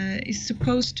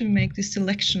supposed to make the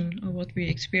selection of what we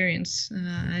experience.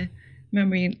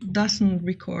 Memory doesn't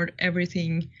record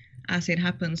everything as it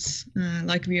happens,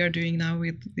 like we are doing now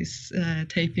with this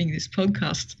taping this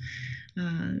podcast.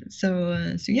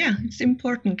 So yeah, it's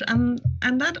important, and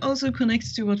that also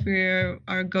connects to what we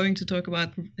are going to talk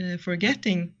about,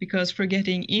 forgetting, because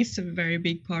forgetting is a very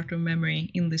big part of memory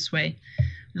in this way.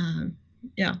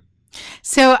 Yeah.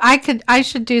 So I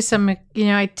should do some.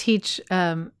 I teach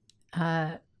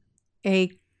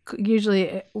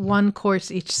usually one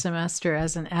course each semester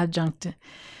as an adjunct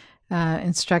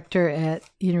instructor at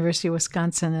University of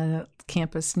Wisconsin at a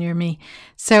campus near me.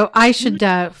 So I should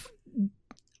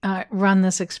run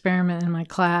this experiment in my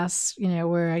class,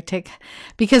 where I take,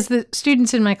 because the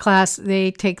students in my class,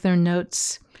 they take their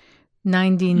notes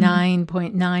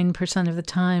 99.9% of the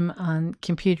time on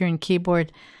computer and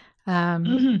keyboard.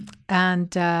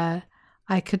 And I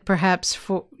could perhaps,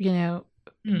 or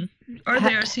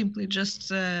they are simply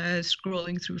just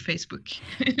scrolling through Facebook.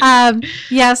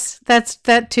 Yes,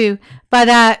 that too.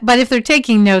 But if they're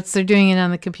taking notes, they're doing it on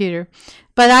the computer.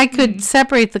 But I could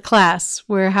separate the class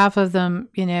where half of them,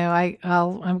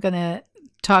 I'm going to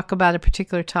talk about a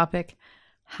particular topic.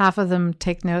 Half of them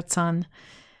take notes on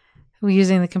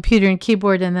using the computer and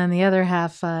keyboard, and then the other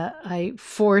half, I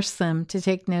force them to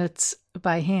take notes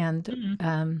by hand.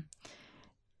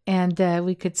 And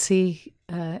we could see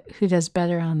who does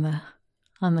better on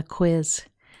the quiz.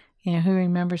 Who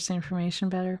remembers the information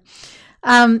better.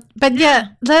 But yeah,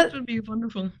 that would be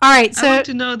wonderful. All right, so I want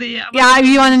to know the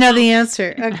you want to know the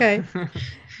answer. Okay. All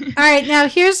right, now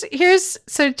here's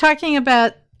so talking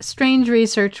about strange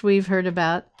research we've heard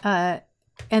about,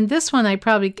 and this one I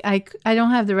don't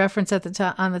have the reference at the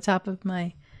top on the top of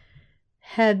my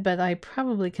head, but I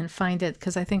probably can find it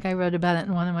because I think I wrote about it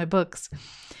in one of my books,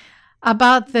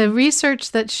 about the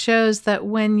research that shows that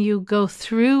when you go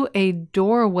through a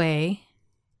doorway,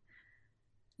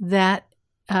 that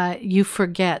you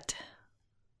forget.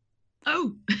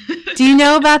 Oh. Do you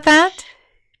know about that?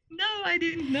 No, I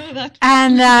didn't know that.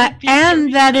 And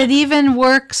that it even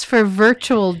works for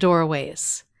virtual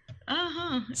doorways.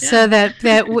 Yeah. So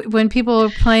that when people are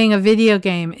playing a video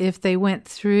game, if they went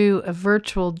through a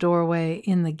virtual doorway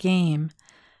in the game,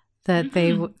 that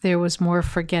there was more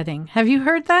forgetting. Have you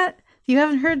heard that? You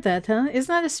haven't heard that, huh?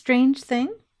 Isn't that a strange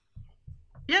thing?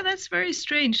 Yeah, that's very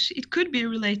strange. It could be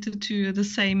related to the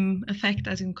same effect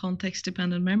as in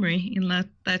context-dependent memory, in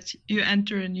that you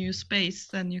enter a new space,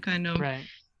 then you kind of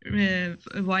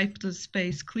wipe the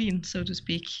space clean, so to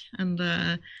speak, and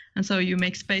so you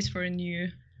make space for a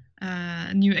new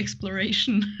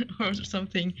exploration or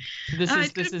something.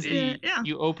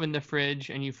 You open the fridge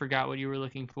and you forgot what you were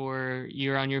looking for.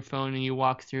 You're on your phone and you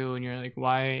walk through and you're like,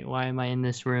 why am I in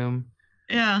this room?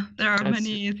 Yeah, there are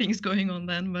many things going on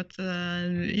then, but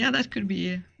that could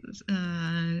be.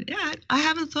 I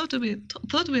haven't thought of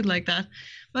it like that,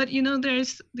 but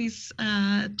there's these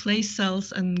place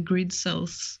cells and grid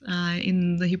cells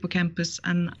in the hippocampus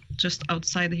and just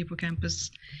outside the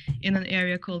hippocampus, in an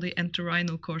area called the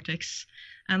entorhinal cortex,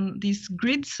 and these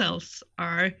grid cells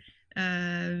are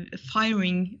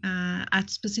firing at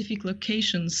specific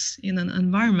locations in an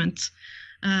environment.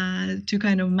 To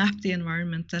kind of map the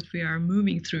environment that we are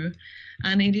moving through,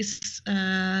 and it is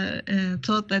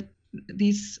thought that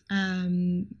these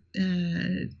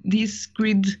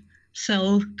grid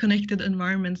cell connected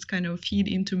environments kind of feed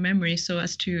into memory, so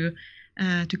as to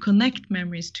connect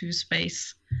memories to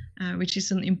space, which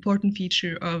is an important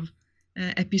feature of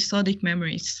episodic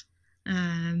memories.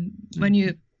 When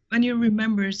you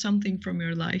remember something from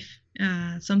your life,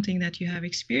 something that you have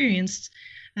experienced.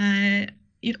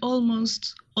 It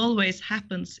almost always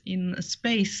happens in a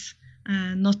space,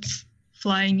 not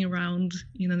flying around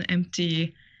in an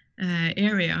empty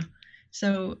area.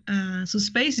 So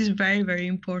space is very, very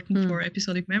important for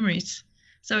episodic memories.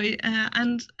 So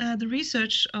the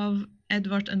research of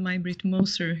Edvard and May-Britt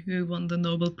Moser, who won the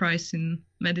Nobel Prize in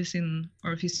Medicine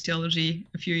or Physiology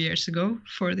a few years ago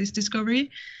for this discovery,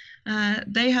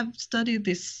 they have studied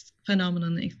this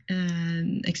phenomenon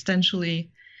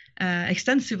extensively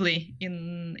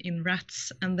in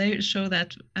rats, and they show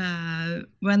that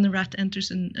when the rat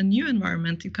enters a new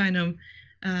environment, it kind of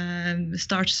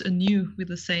starts anew with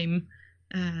the same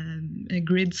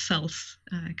grid cells,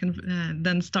 can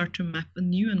then start to map a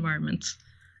new environment.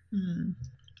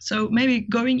 So maybe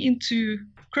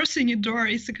crossing a door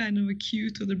is a kind of a cue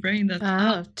to the brain that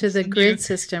to the grid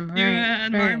system, right? New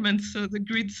environment. Right. So the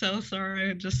grid cells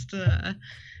are just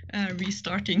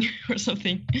restarting or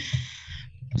something.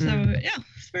 So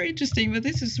it's very interesting, but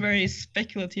this is very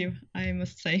speculative, I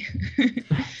must say.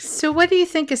 So what do you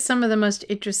think is some of the most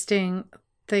interesting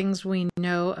things we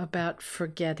know about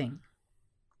forgetting?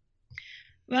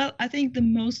 Well, I think the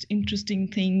most interesting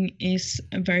thing is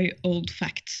a very old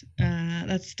fact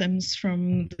that stems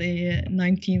from the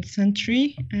 19th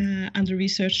century and the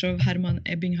research of Hermann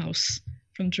Ebbinghaus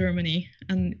from Germany.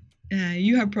 And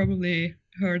you have probably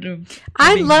heard of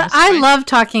Ebbinghaus, I right? love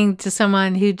talking to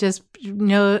someone who just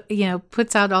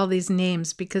puts out all these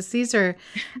names, because these are,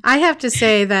 I have to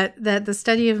say that the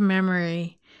study of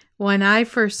memory, when I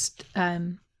first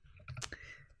in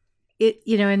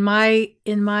my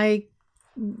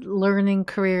learning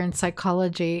career in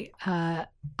psychology,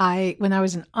 when I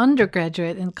was an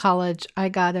undergraduate in college, I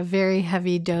got a very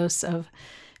heavy dose of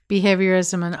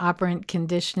behaviorism and operant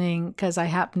conditioning, because I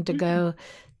happened to go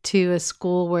to a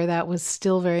school where that was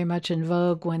still very much in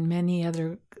vogue when many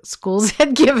other schools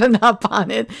had given up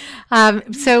on it.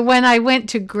 So when I went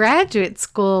to graduate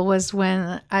school was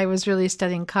when I was really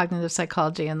studying cognitive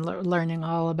psychology and learning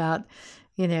all about,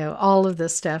 all of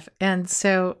this stuff. And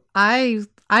so I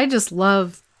just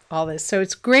love all this. So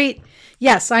it's great.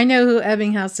 Yes, I know who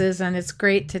Ebbinghaus is, and it's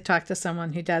great to talk to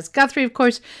someone who does. Guthrie, of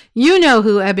course, you know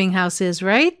who Ebbinghaus is,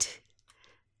 right?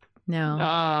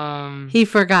 No. He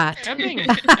forgot.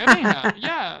 Ebbinghaus,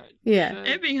 yeah. Yeah.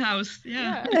 Ebbinghaus,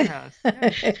 yeah. Ebbinghaus,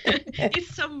 yeah.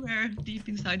 It's somewhere deep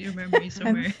inside your memory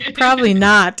somewhere. Probably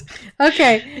not.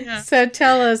 Okay, Yeah. So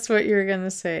tell us what you're going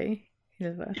to say.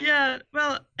 Yeah,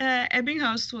 well,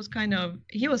 Ebbinghaus was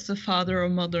he was the father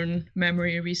of modern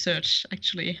memory research,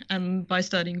 actually, and by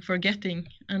studying forgetting.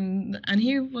 And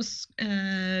he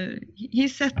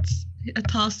set a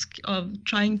task of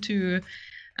trying to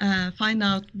find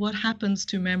out what happens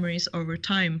to memories over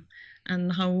time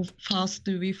and how fast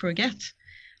do we forget.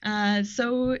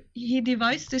 So he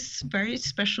devised this very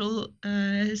special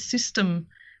system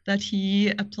that he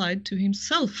applied to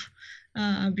himself.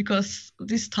 Because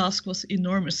this task was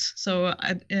enormous. So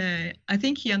I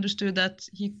think he understood that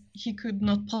he could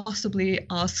not possibly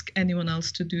ask anyone else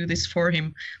to do this for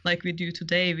him, like we do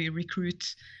today. We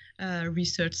recruit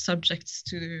research subjects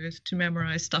to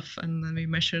memorize stuff, and then we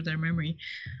measure their memory.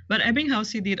 But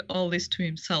Ebbinghaus, he did all this to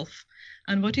himself.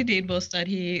 And what he did was that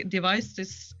he devised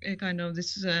this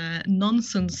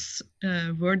nonsense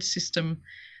word system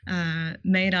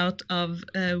made out of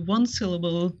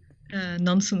one-syllable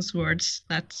nonsense words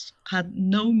that had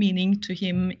no meaning to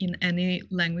him in any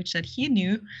language that he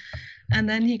knew. And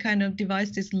then he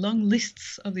devised these long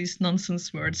lists of these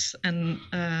nonsense words and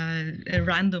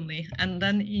randomly. And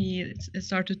then he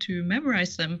started to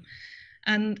memorize them.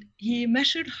 And he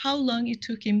measured how long it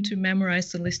took him to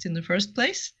memorize the list in the first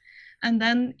place. And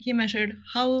then he measured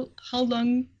how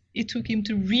long it took him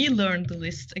to relearn the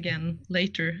list again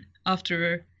later,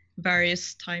 after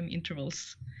various time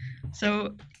intervals.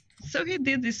 So he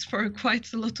did this for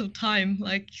quite a lot of time.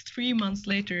 Like 3 months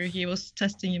later, he was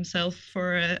testing himself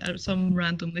for some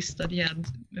random list that he had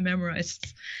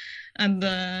memorized. And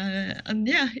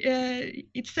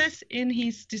it says in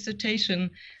his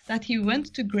dissertation that he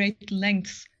went to great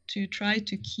lengths to try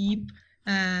to keep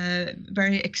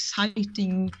very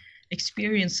exciting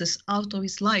experiences out of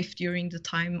his life during the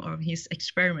time of his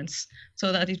experiments,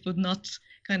 so that it would not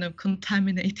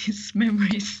contaminate his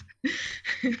memories.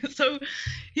 So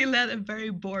he led a very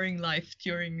boring life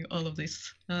during all of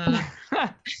this.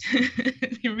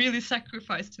 He really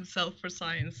sacrificed himself for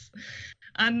science,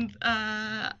 and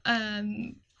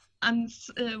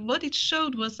what it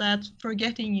showed was that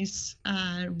forgetting is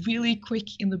really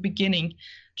quick in the beginning.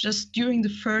 Just during the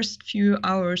first few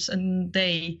hours and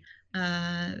day,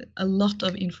 a lot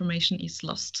of information is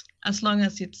lost, as long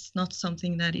as it's not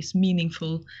something that is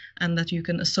meaningful and that you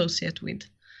can associate with.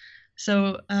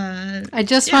 So I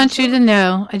just want you to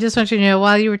know,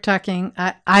 while you were talking,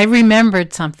 I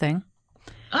remembered something.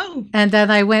 Oh. And then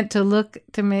I went to look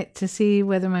to see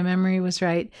whether my memory was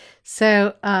right.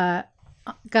 So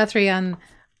Guthrie,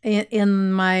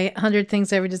 in my 100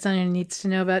 Things Every Designer Needs to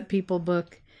Know About People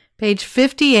book, page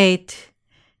 58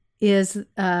 is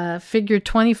figure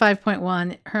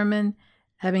 25.1, Hermann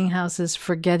Ebbinghaus's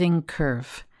forgetting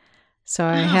curve. So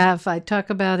I talk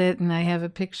about it, and I have a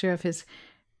picture of his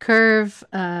curve.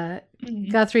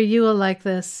 Guthrie, you will like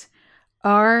this.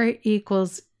 R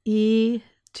equals E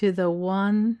to the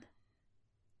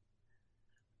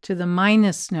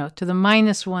minus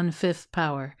 1/5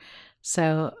 power.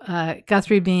 So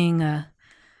Guthrie being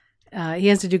he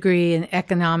has a degree in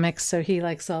economics, so he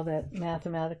likes all that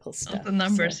mathematical stuff. All the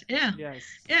numbers, so. yeah. Yes.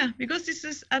 Yeah, because this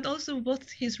is, and also what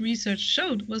his research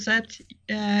showed was that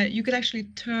you could actually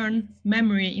turn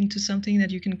memory into something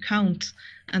that you can count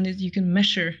and that you can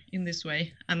measure in this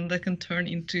way, and that can turn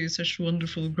into such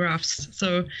wonderful graphs.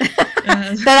 So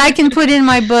that I can put in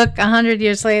my book 100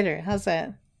 years later. How's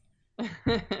that?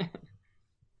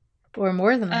 Or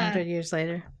more than 100 years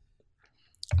later.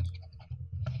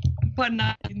 But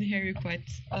now I didn't hear you quite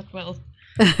that well.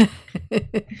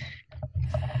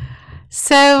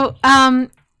 So,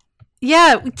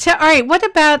 yeah. All right. What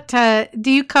about,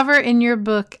 do you cover in your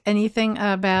book anything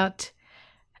about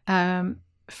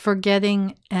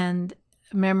forgetting and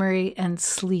memory and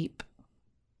sleep?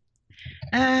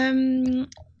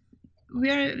 We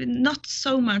are not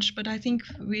so much, but I think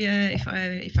we, if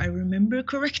I remember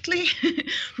correctly,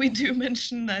 we do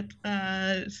mention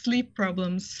that sleep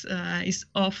problems is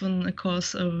often a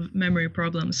cause of memory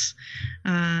problems,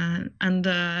 and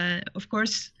of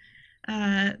course.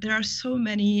 There are so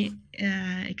many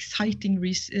exciting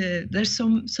there's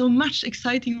so much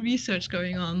exciting research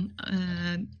going on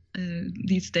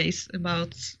these days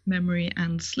about memory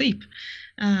and sleep.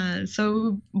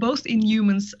 So both in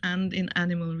humans and in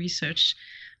animal research,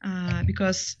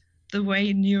 because the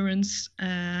way neurons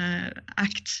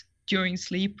act during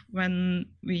sleep when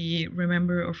we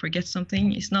remember or forget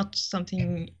something is not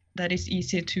something that is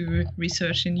easy to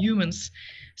research in humans.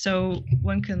 So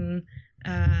one can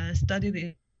study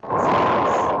this,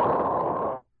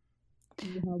 how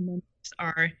memories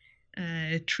are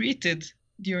treated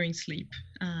during sleep,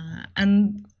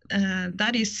 and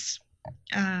that is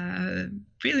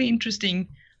really interesting.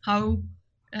 How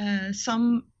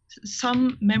some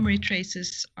memory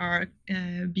traces are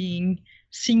being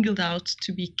singled out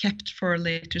to be kept for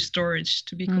later storage,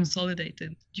 to be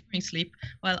consolidated during sleep,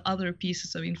 while other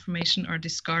pieces of information are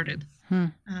discarded.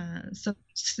 So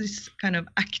it's this kind of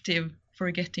active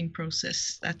forgetting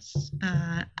process that's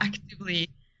actively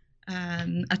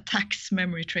attacks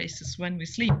memory traces when we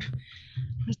sleep.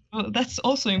 So that's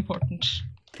also important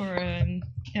for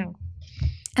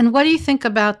And what do you think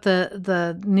about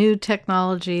the new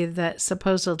technology that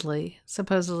supposedly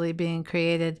being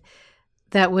created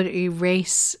that would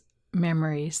erase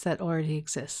memories that already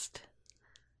exist?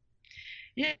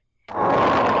 Yeah.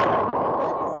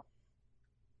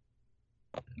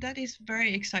 That is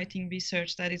very exciting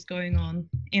research that is going on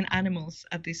in animals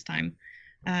at this time,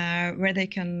 where they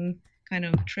can kind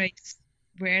of trace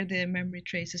where the memory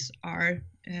traces are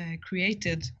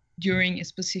created during a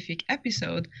specific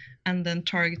episode and then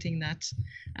targeting that.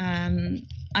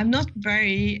 I'm not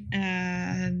very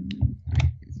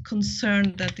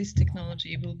concerned that this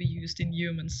technology will be used in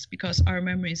humans, because our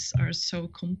memories are so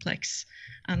complex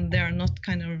and they are not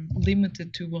kind of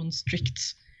limited to one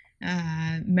strict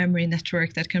memory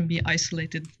network that can be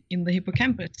isolated in the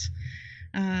hippocampus.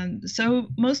 So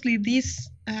mostly these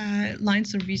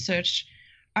lines of research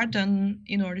are done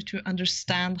in order to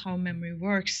understand how memory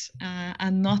works,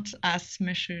 and not as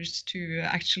measures to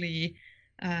actually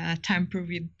tamper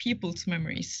with people's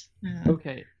memories.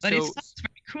 Okay, but it sounds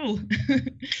very cool.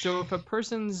 So if a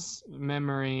person's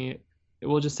memory,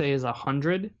 we'll just say, is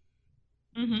 100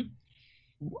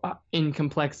 in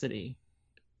complexity,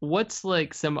 what's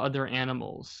like some other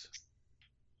animals?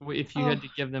 If you had to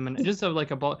give them just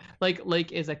like a ball,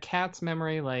 like is a cat's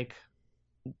memory like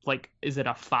is it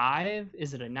a 5?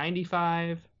 Is it a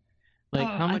 95? Like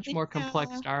how much more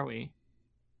complex are we?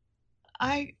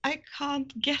 I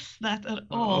can't guess that at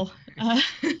all.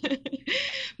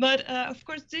 But of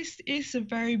course, this is a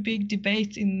very big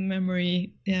debate in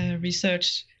memory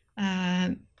research.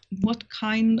 What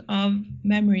kind of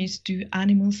memories do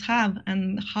animals have,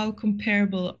 and how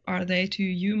comparable are they to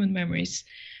human memories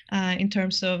in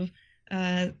terms of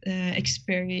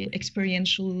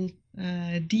experiential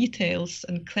details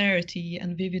and clarity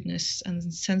and vividness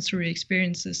and sensory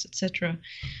experiences, etc.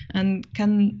 And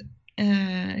can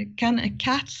a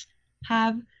cat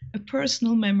have a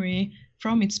personal memory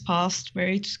from its past where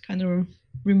it kind of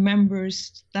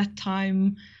remembers that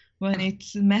time when it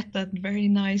met that very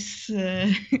nice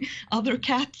other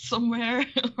cat somewhere,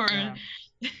 or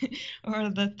or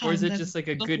the time, or is it just like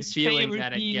a good feeling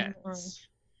that it gets?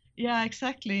 Yeah,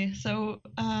 exactly. So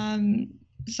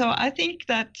so I think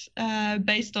that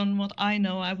based on what I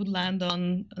know, I would land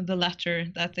on the latter,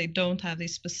 that they don't have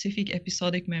these specific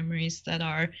episodic memories that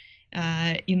are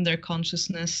in their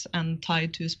consciousness and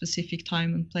tied to a specific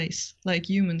time and place like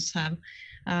humans have.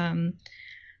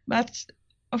 But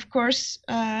of course,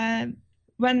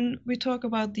 when we talk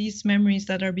about these memories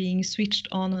that are being switched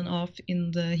on and off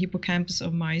in the hippocampus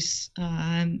of mice,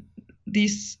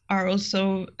 these are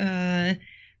also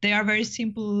they are very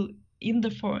simple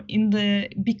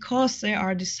because they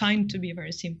are designed to be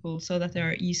very simple, so that they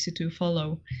are easy to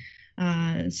follow.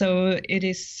 So it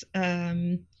is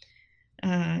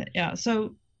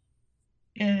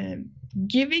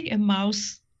giving a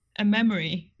mouse a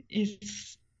memory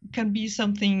can be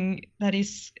something that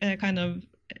is kind of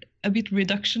a bit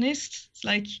reductionist. It's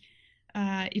like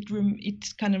it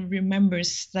kind of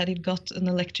remembers that it got an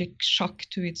electric shock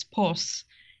to its paws,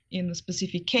 in a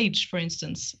specific cage, for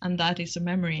instance, and that is a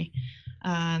memory.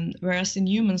 Whereas in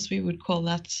humans, we would call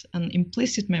that an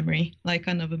implicit memory, like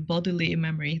kind of a bodily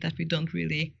memory that we don't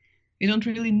really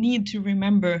need to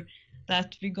remember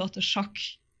that we got a shock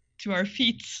to our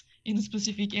feet in a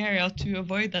specific area to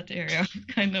avoid that area. It's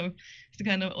a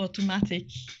kind of automatic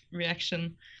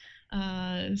reaction.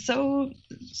 So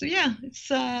yeah,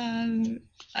 it's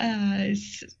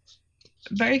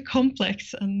very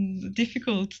complex and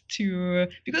difficult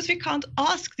because we can't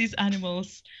ask these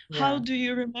animals, how do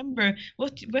you remember?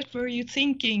 What were you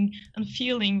thinking and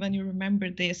feeling when you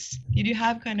remembered this? Did you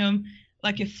have kind of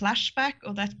like a flashback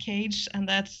of that cage and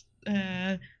that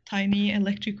tiny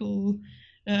electrical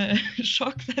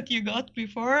shock that you got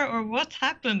before, or what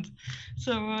happened?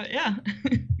 So yeah.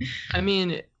 I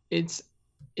mean, it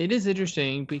is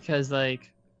interesting because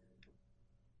like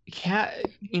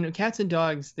cats and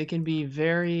dogs, they can be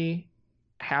very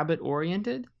habit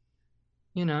oriented,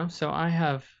 so I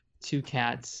have 2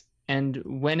 cats, and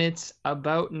when it's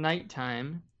about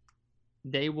nighttime,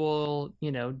 they will,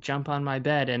 jump on my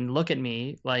bed and look at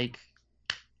me like,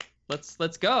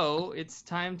 let's go. It's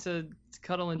time to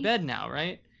cuddle in bed now,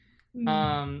 right?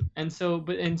 And so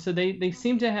they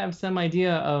seem to have some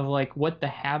idea of like what the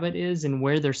habit is and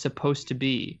where they're supposed to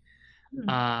be.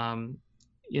 Or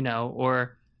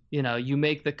you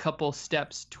make the couple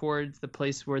steps towards the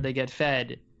place where they get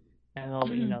fed, and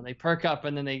they'll, they perk up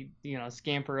and then they,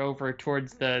 scamper over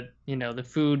towards the, the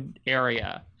food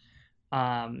area.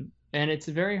 And it's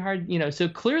very hard, so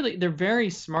clearly they're very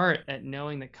smart at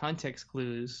knowing the context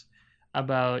clues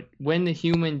about when the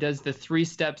human does the 3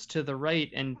 steps to the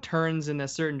right and turns in a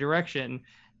certain direction.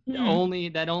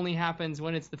 That only happens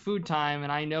when it's the food time,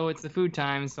 and I know it's the food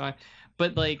time. So,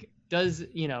 but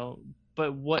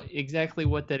what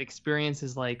that experience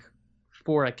is like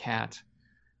for a cat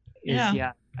is,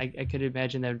 I could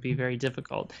imagine that would be very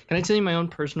difficult. Can I tell you my own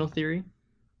personal theory?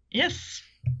 Yes,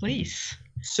 please.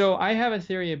 So I have a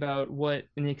theory about what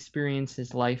an experience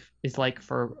is like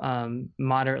for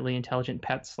moderately intelligent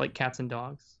pets like cats and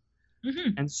dogs.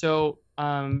 And so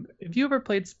have you ever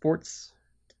played sports?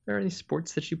 Are there any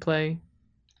sports that you play?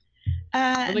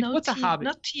 What's a hobby?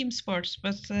 Not team sports,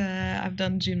 but I've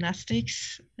done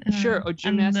gymnastics. Sure.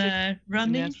 Gymnastics. And,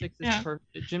 running.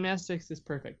 Gymnastics is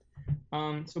perfect.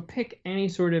 So pick any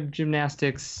sort of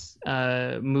gymnastics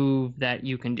move that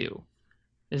you can do.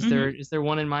 Is there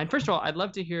one in mind? First of all, I'd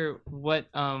love to hear what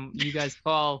you guys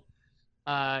call,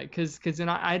 because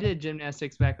I did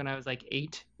gymnastics back when I was like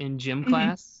 8 in gym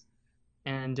class,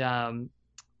 and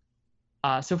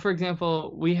so for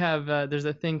example, we have there's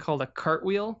a thing called a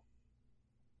cartwheel.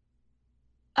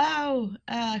 Oh,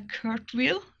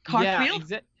 cartwheel.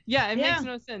 Yeah, it makes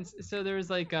no sense. So there's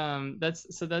like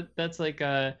that's like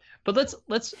but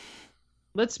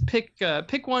let's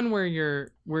pick one where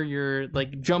you're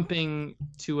like jumping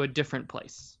to a different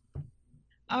place.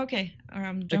 Okay, or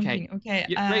I'm jumping. Okay.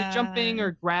 Right, jumping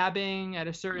or grabbing at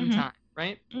a certain time,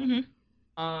 right?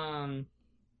 So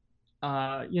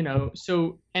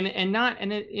so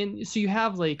you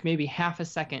have like maybe half a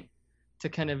second to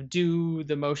kind of do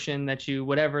the motion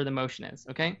whatever the motion is,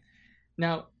 okay?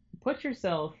 Now, put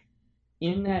yourself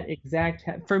in that exact,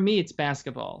 for me, it's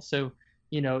basketball. So,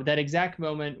 that exact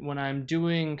moment when I'm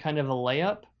doing kind of a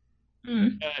layup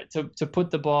to put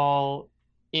the ball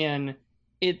in,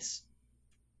 it's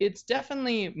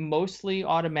definitely mostly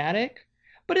automatic,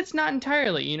 but it's not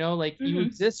entirely, you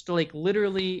exist like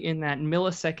literally in that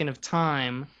millisecond of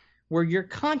time where you're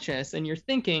conscious and you're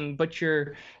thinking, but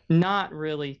you're not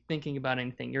really thinking about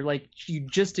anything. You're like, you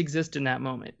just exist in that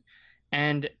moment.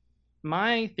 And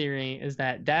my theory is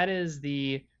that is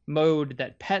the mode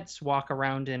that pets walk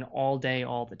around in all day,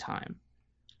 all the time.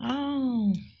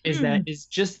 Oh. Is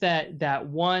just that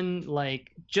one,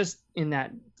 like just in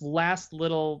that last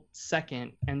little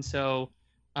second. And so,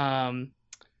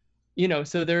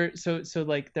 so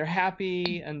they're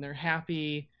happy and they're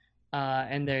happy.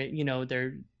 And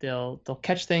they'll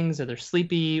catch things, or they're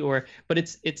sleepy, but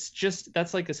it's just,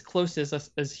 that's like as close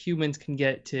as humans can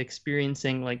get to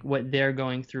experiencing like what they're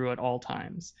going through at all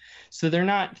times. So they're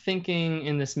not thinking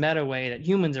in this meta way that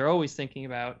humans are always thinking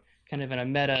about, kind of in a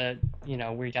meta,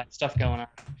 where you got stuff going on.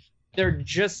 They're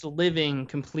just living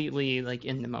completely like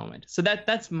in the moment. So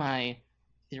that's my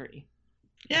theory.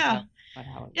 Yeah.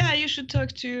 Yeah, you should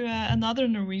talk to another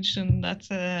Norwegian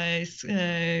that is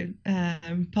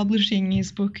publishing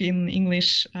his book in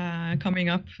English coming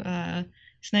up.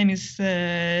 His name is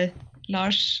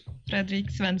Lars Fredrik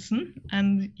Svendsen,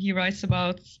 and he writes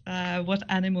about what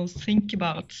animals think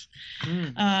about.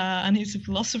 And he's a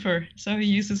philosopher, so he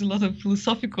uses a lot of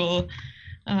philosophical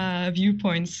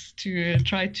viewpoints to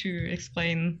try to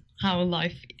explain how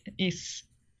life is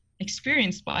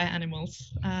experienced by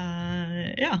animals.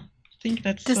 Yeah, I think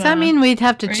that's. Does that mean we'd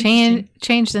have to very interesting.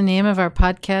 change the name of our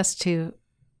podcast to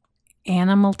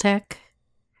Animal Tech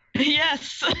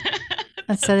Yes.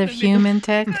 instead of Human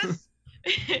Tech?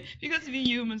 Because we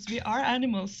humans, we are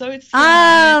animals, so it's.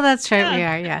 Oh, that's right, we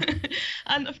are. Yeah.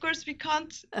 And of course, we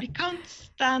can't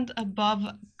stand above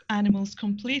animals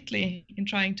completely in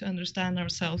trying to understand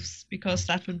ourselves, because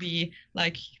that would be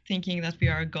like thinking that we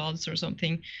are gods or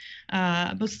something.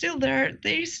 But still,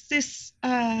 there's this,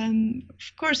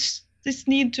 of course, this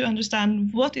need to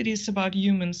understand what it is about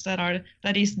humans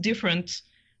that is different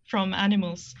from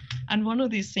animals. And one of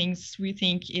these things we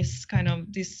think is kind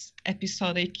of this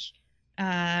episodic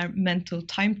mental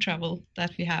time travel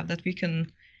that we have, that we can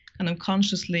kind of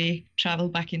consciously travel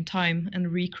back in time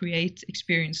and recreate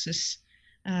experiences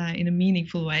in a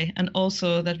meaningful way, and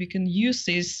also that we can use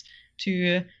this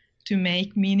to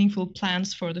make meaningful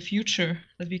plans for the future,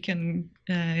 that we can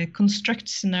construct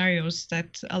scenarios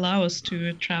that allow us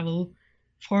to travel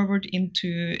forward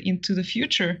into the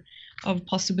future of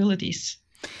possibilities.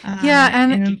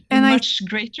 In a much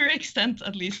greater extent,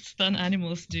 at least, than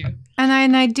animals do.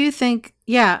 And I do think,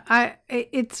 yeah,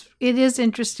 it is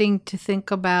interesting to think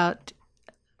about,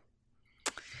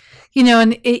 you know,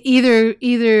 and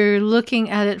either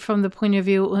looking at it from the point of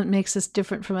view of what makes us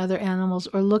different from other animals,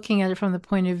 or looking at it from the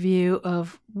point of view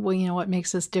of, well, you know, what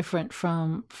makes us different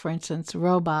from, for instance,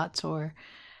 robots or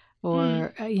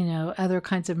you know, other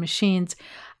kinds of machines.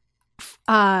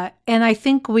 And I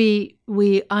think we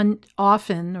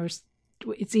often, or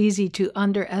it's easy to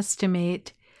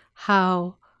underestimate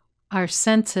how our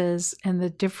senses and the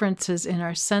differences in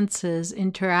our senses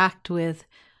interact with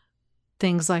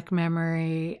things like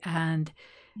memory and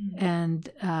you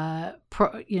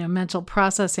know, mental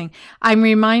processing. I'm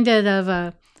reminded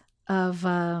of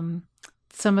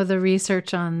some of the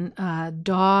research on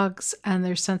dogs and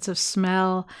their sense of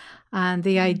smell, and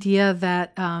the idea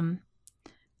that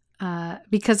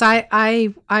because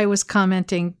I was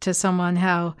commenting to someone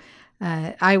how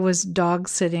I was dog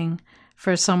sitting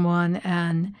for someone,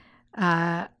 and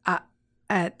at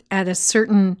a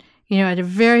certain, you know, at a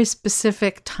very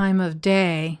specific time of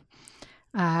day,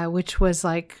 which was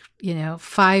like, you know,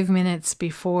 5 minutes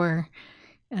before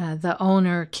the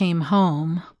owner came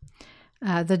home,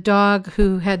 the dog,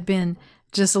 who had been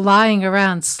just lying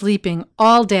around sleeping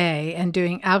all day and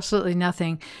doing absolutely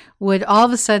nothing, would all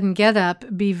of a sudden get up,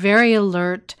 be very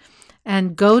alert,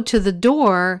 and go to the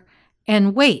door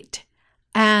and wait.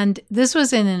 And this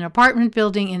was in an apartment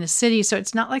building in a city, so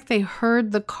it's not like they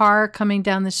heard the car coming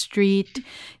down the street,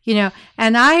 you know.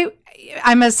 And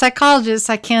I'm a psychologist.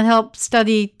 I can't help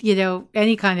study, you know,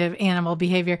 any kind of animal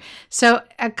behavior. So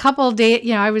a couple of days,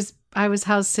 you know, I was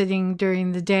house sitting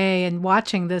during the day and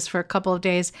watching this for a couple of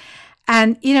days.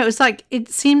 And, you know, it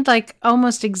seemed like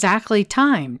almost exactly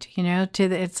timed, you know,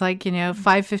 it's like, you know,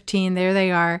 5:15, there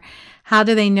they are. How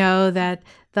do they know that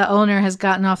the owner has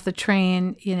gotten off the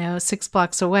train, you know, 6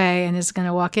 blocks away and is going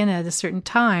to walk in at a certain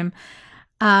time?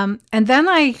 And then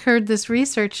I heard this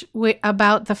research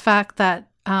about the fact that,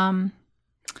 you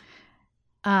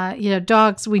know,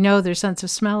 dogs, we know their sense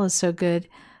of smell is so good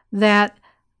that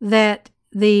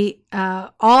the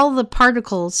all the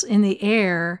particles in the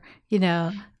air, you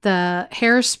know, the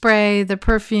hairspray, the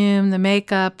perfume, the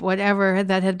makeup, whatever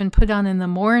that had been put on in the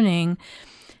morning,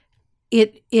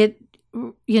 it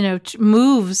you know,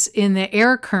 moves in the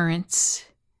air currents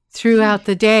throughout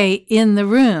the day in the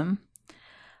room.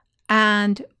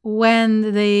 And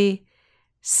when the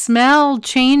smell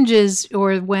changes,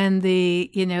 or when the,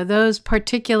 you know, those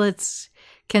particulates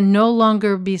can no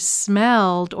longer be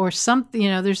smelled, or something,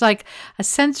 you know, there's like a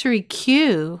sensory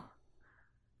cue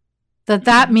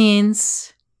that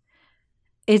means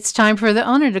it's time for the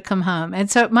owner to come home. And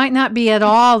so it might not be at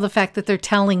all the fact that they're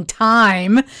telling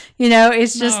time, you know,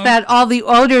 it's just that all the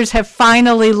odors have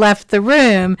finally left the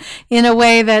room in a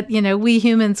way that, you know, we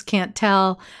humans can't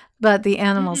tell, but the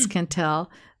animals can tell.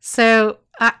 So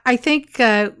I think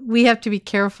we have to be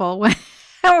careful when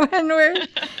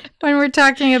we're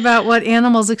talking about what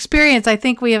animals experience. I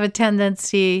think we have a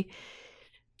tendency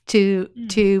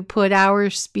to put our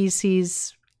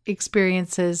species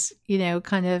experiences, you know,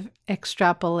 kind of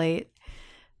extrapolate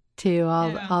to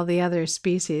all the other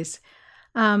species.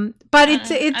 But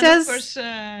it does. Of course,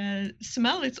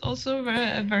 smell. It's also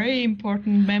a very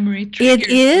important memory trigger. It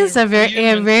is a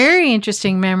very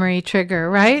interesting memory trigger,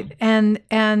 right? And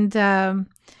do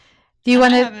you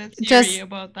want to just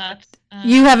about that?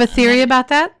 You have a theory about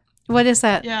that? What is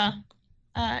that? Yeah,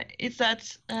 it's that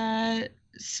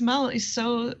smell is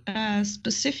so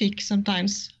specific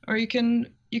sometimes, or you can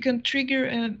you can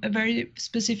trigger a very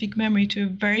specific memory to a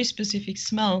very specific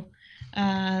smell,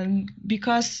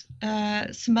 because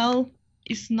smell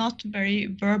is not very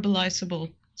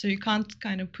verbalizable. So you can't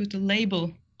kind of put a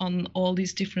label on all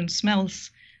these different smells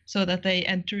so that they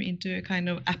enter into a kind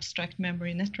of abstract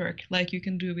memory network, like you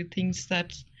can do with things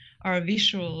that are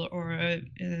visual, or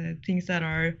things that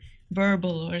are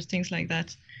verbal, or things like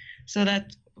that. So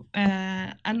that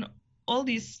and all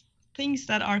these things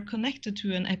that are connected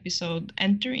to an episode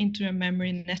enter into a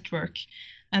memory network.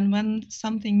 And when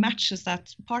something matches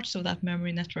that parts of that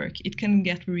memory network, it can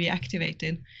get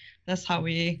reactivated. That's how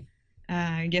we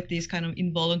get these kind of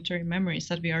involuntary memories,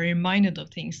 that we are reminded of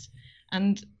things.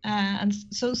 And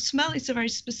so smell is a very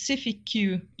specific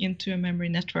cue into a memory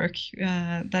network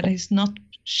that is not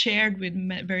shared with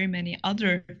very many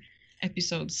other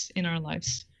episodes in our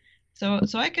lives. So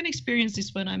I can experience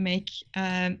this when I make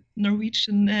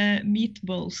Norwegian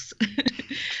meatballs.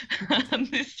 And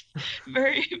this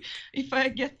if I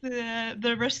get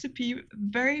the recipe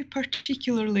very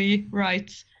particularly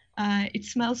right, it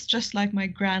smells just like my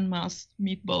grandma's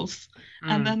meatballs.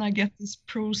 And then I get this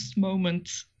Proust moment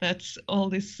that all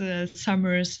these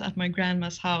summers at my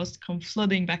grandma's house come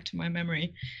flooding back to my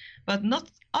memory. But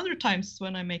not other times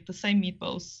when I make the same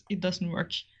meatballs, it doesn't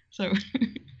work. So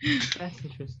That's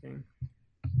interesting.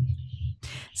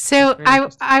 So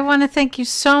I want to thank you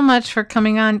so much for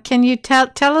coming on. Can you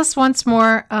tell us once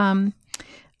more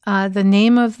the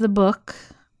name of the book?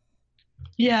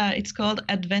 Yeah, it's called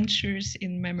Adventures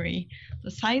in Memory: The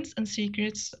Science and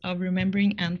Secrets of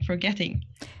Remembering and Forgetting.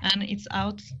 And it's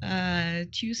out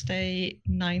Tuesday,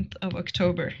 9th of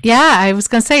October. Yeah, I was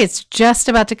going to say it's just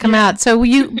about to come out. So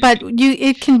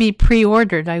it can be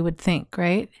pre-ordered, I would think,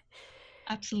 right?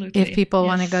 Absolutely. If people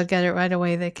want to go get it right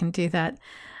away, they can do that.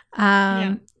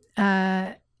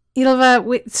 Ylva,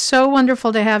 it's so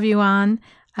wonderful to have you on.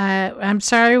 I'm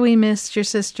sorry we missed your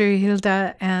sister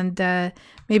Hilda, and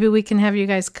maybe we can have you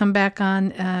guys come back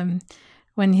on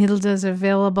when Hilda's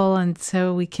available, and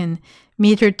so we can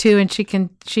meet her too, and she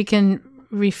can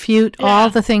refute all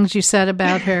the things you said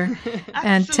about her,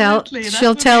 and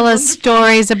she'll tell us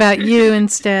stories about you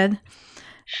instead.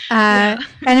 And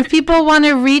if people want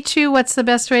to reach you, what's the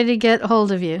best way to get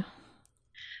hold of you?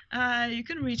 You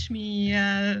can reach me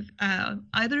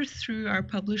either through our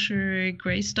publisher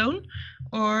Greystone,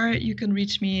 or you can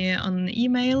reach me on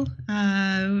email,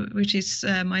 which is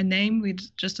my name with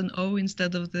just an O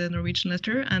instead of the Norwegian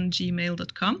letter, and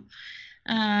gmail.com,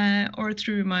 or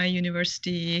through my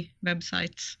university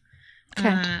website.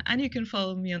 Okay. And you can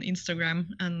follow me on Instagram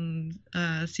and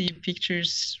see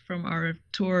pictures from our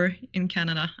tour in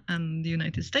Canada and the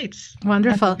United States.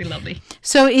 Wonderful. That would be lovely.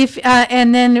 So if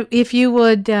you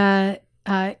would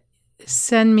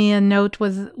send me a note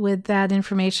with that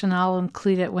information, I'll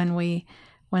include it we'll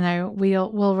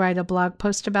write a blog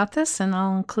post about this, and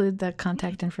I'll include the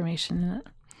contact information in it.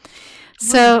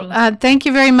 So thank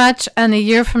you very much. And a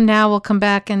year from now, we'll come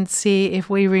back and see if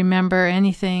we remember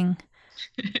anything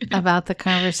about the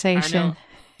conversation.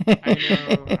 I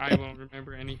know I won't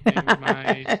remember anything.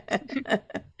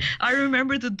 I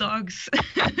remember the dogs.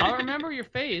 I'll remember your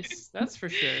face, that's for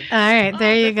sure. All right,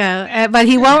 there you go. But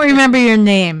he won't remember your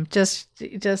name, just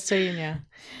so you know.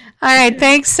 All right,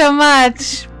 thanks so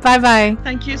much. Bye-bye.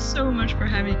 Thank you so much for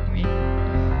having me.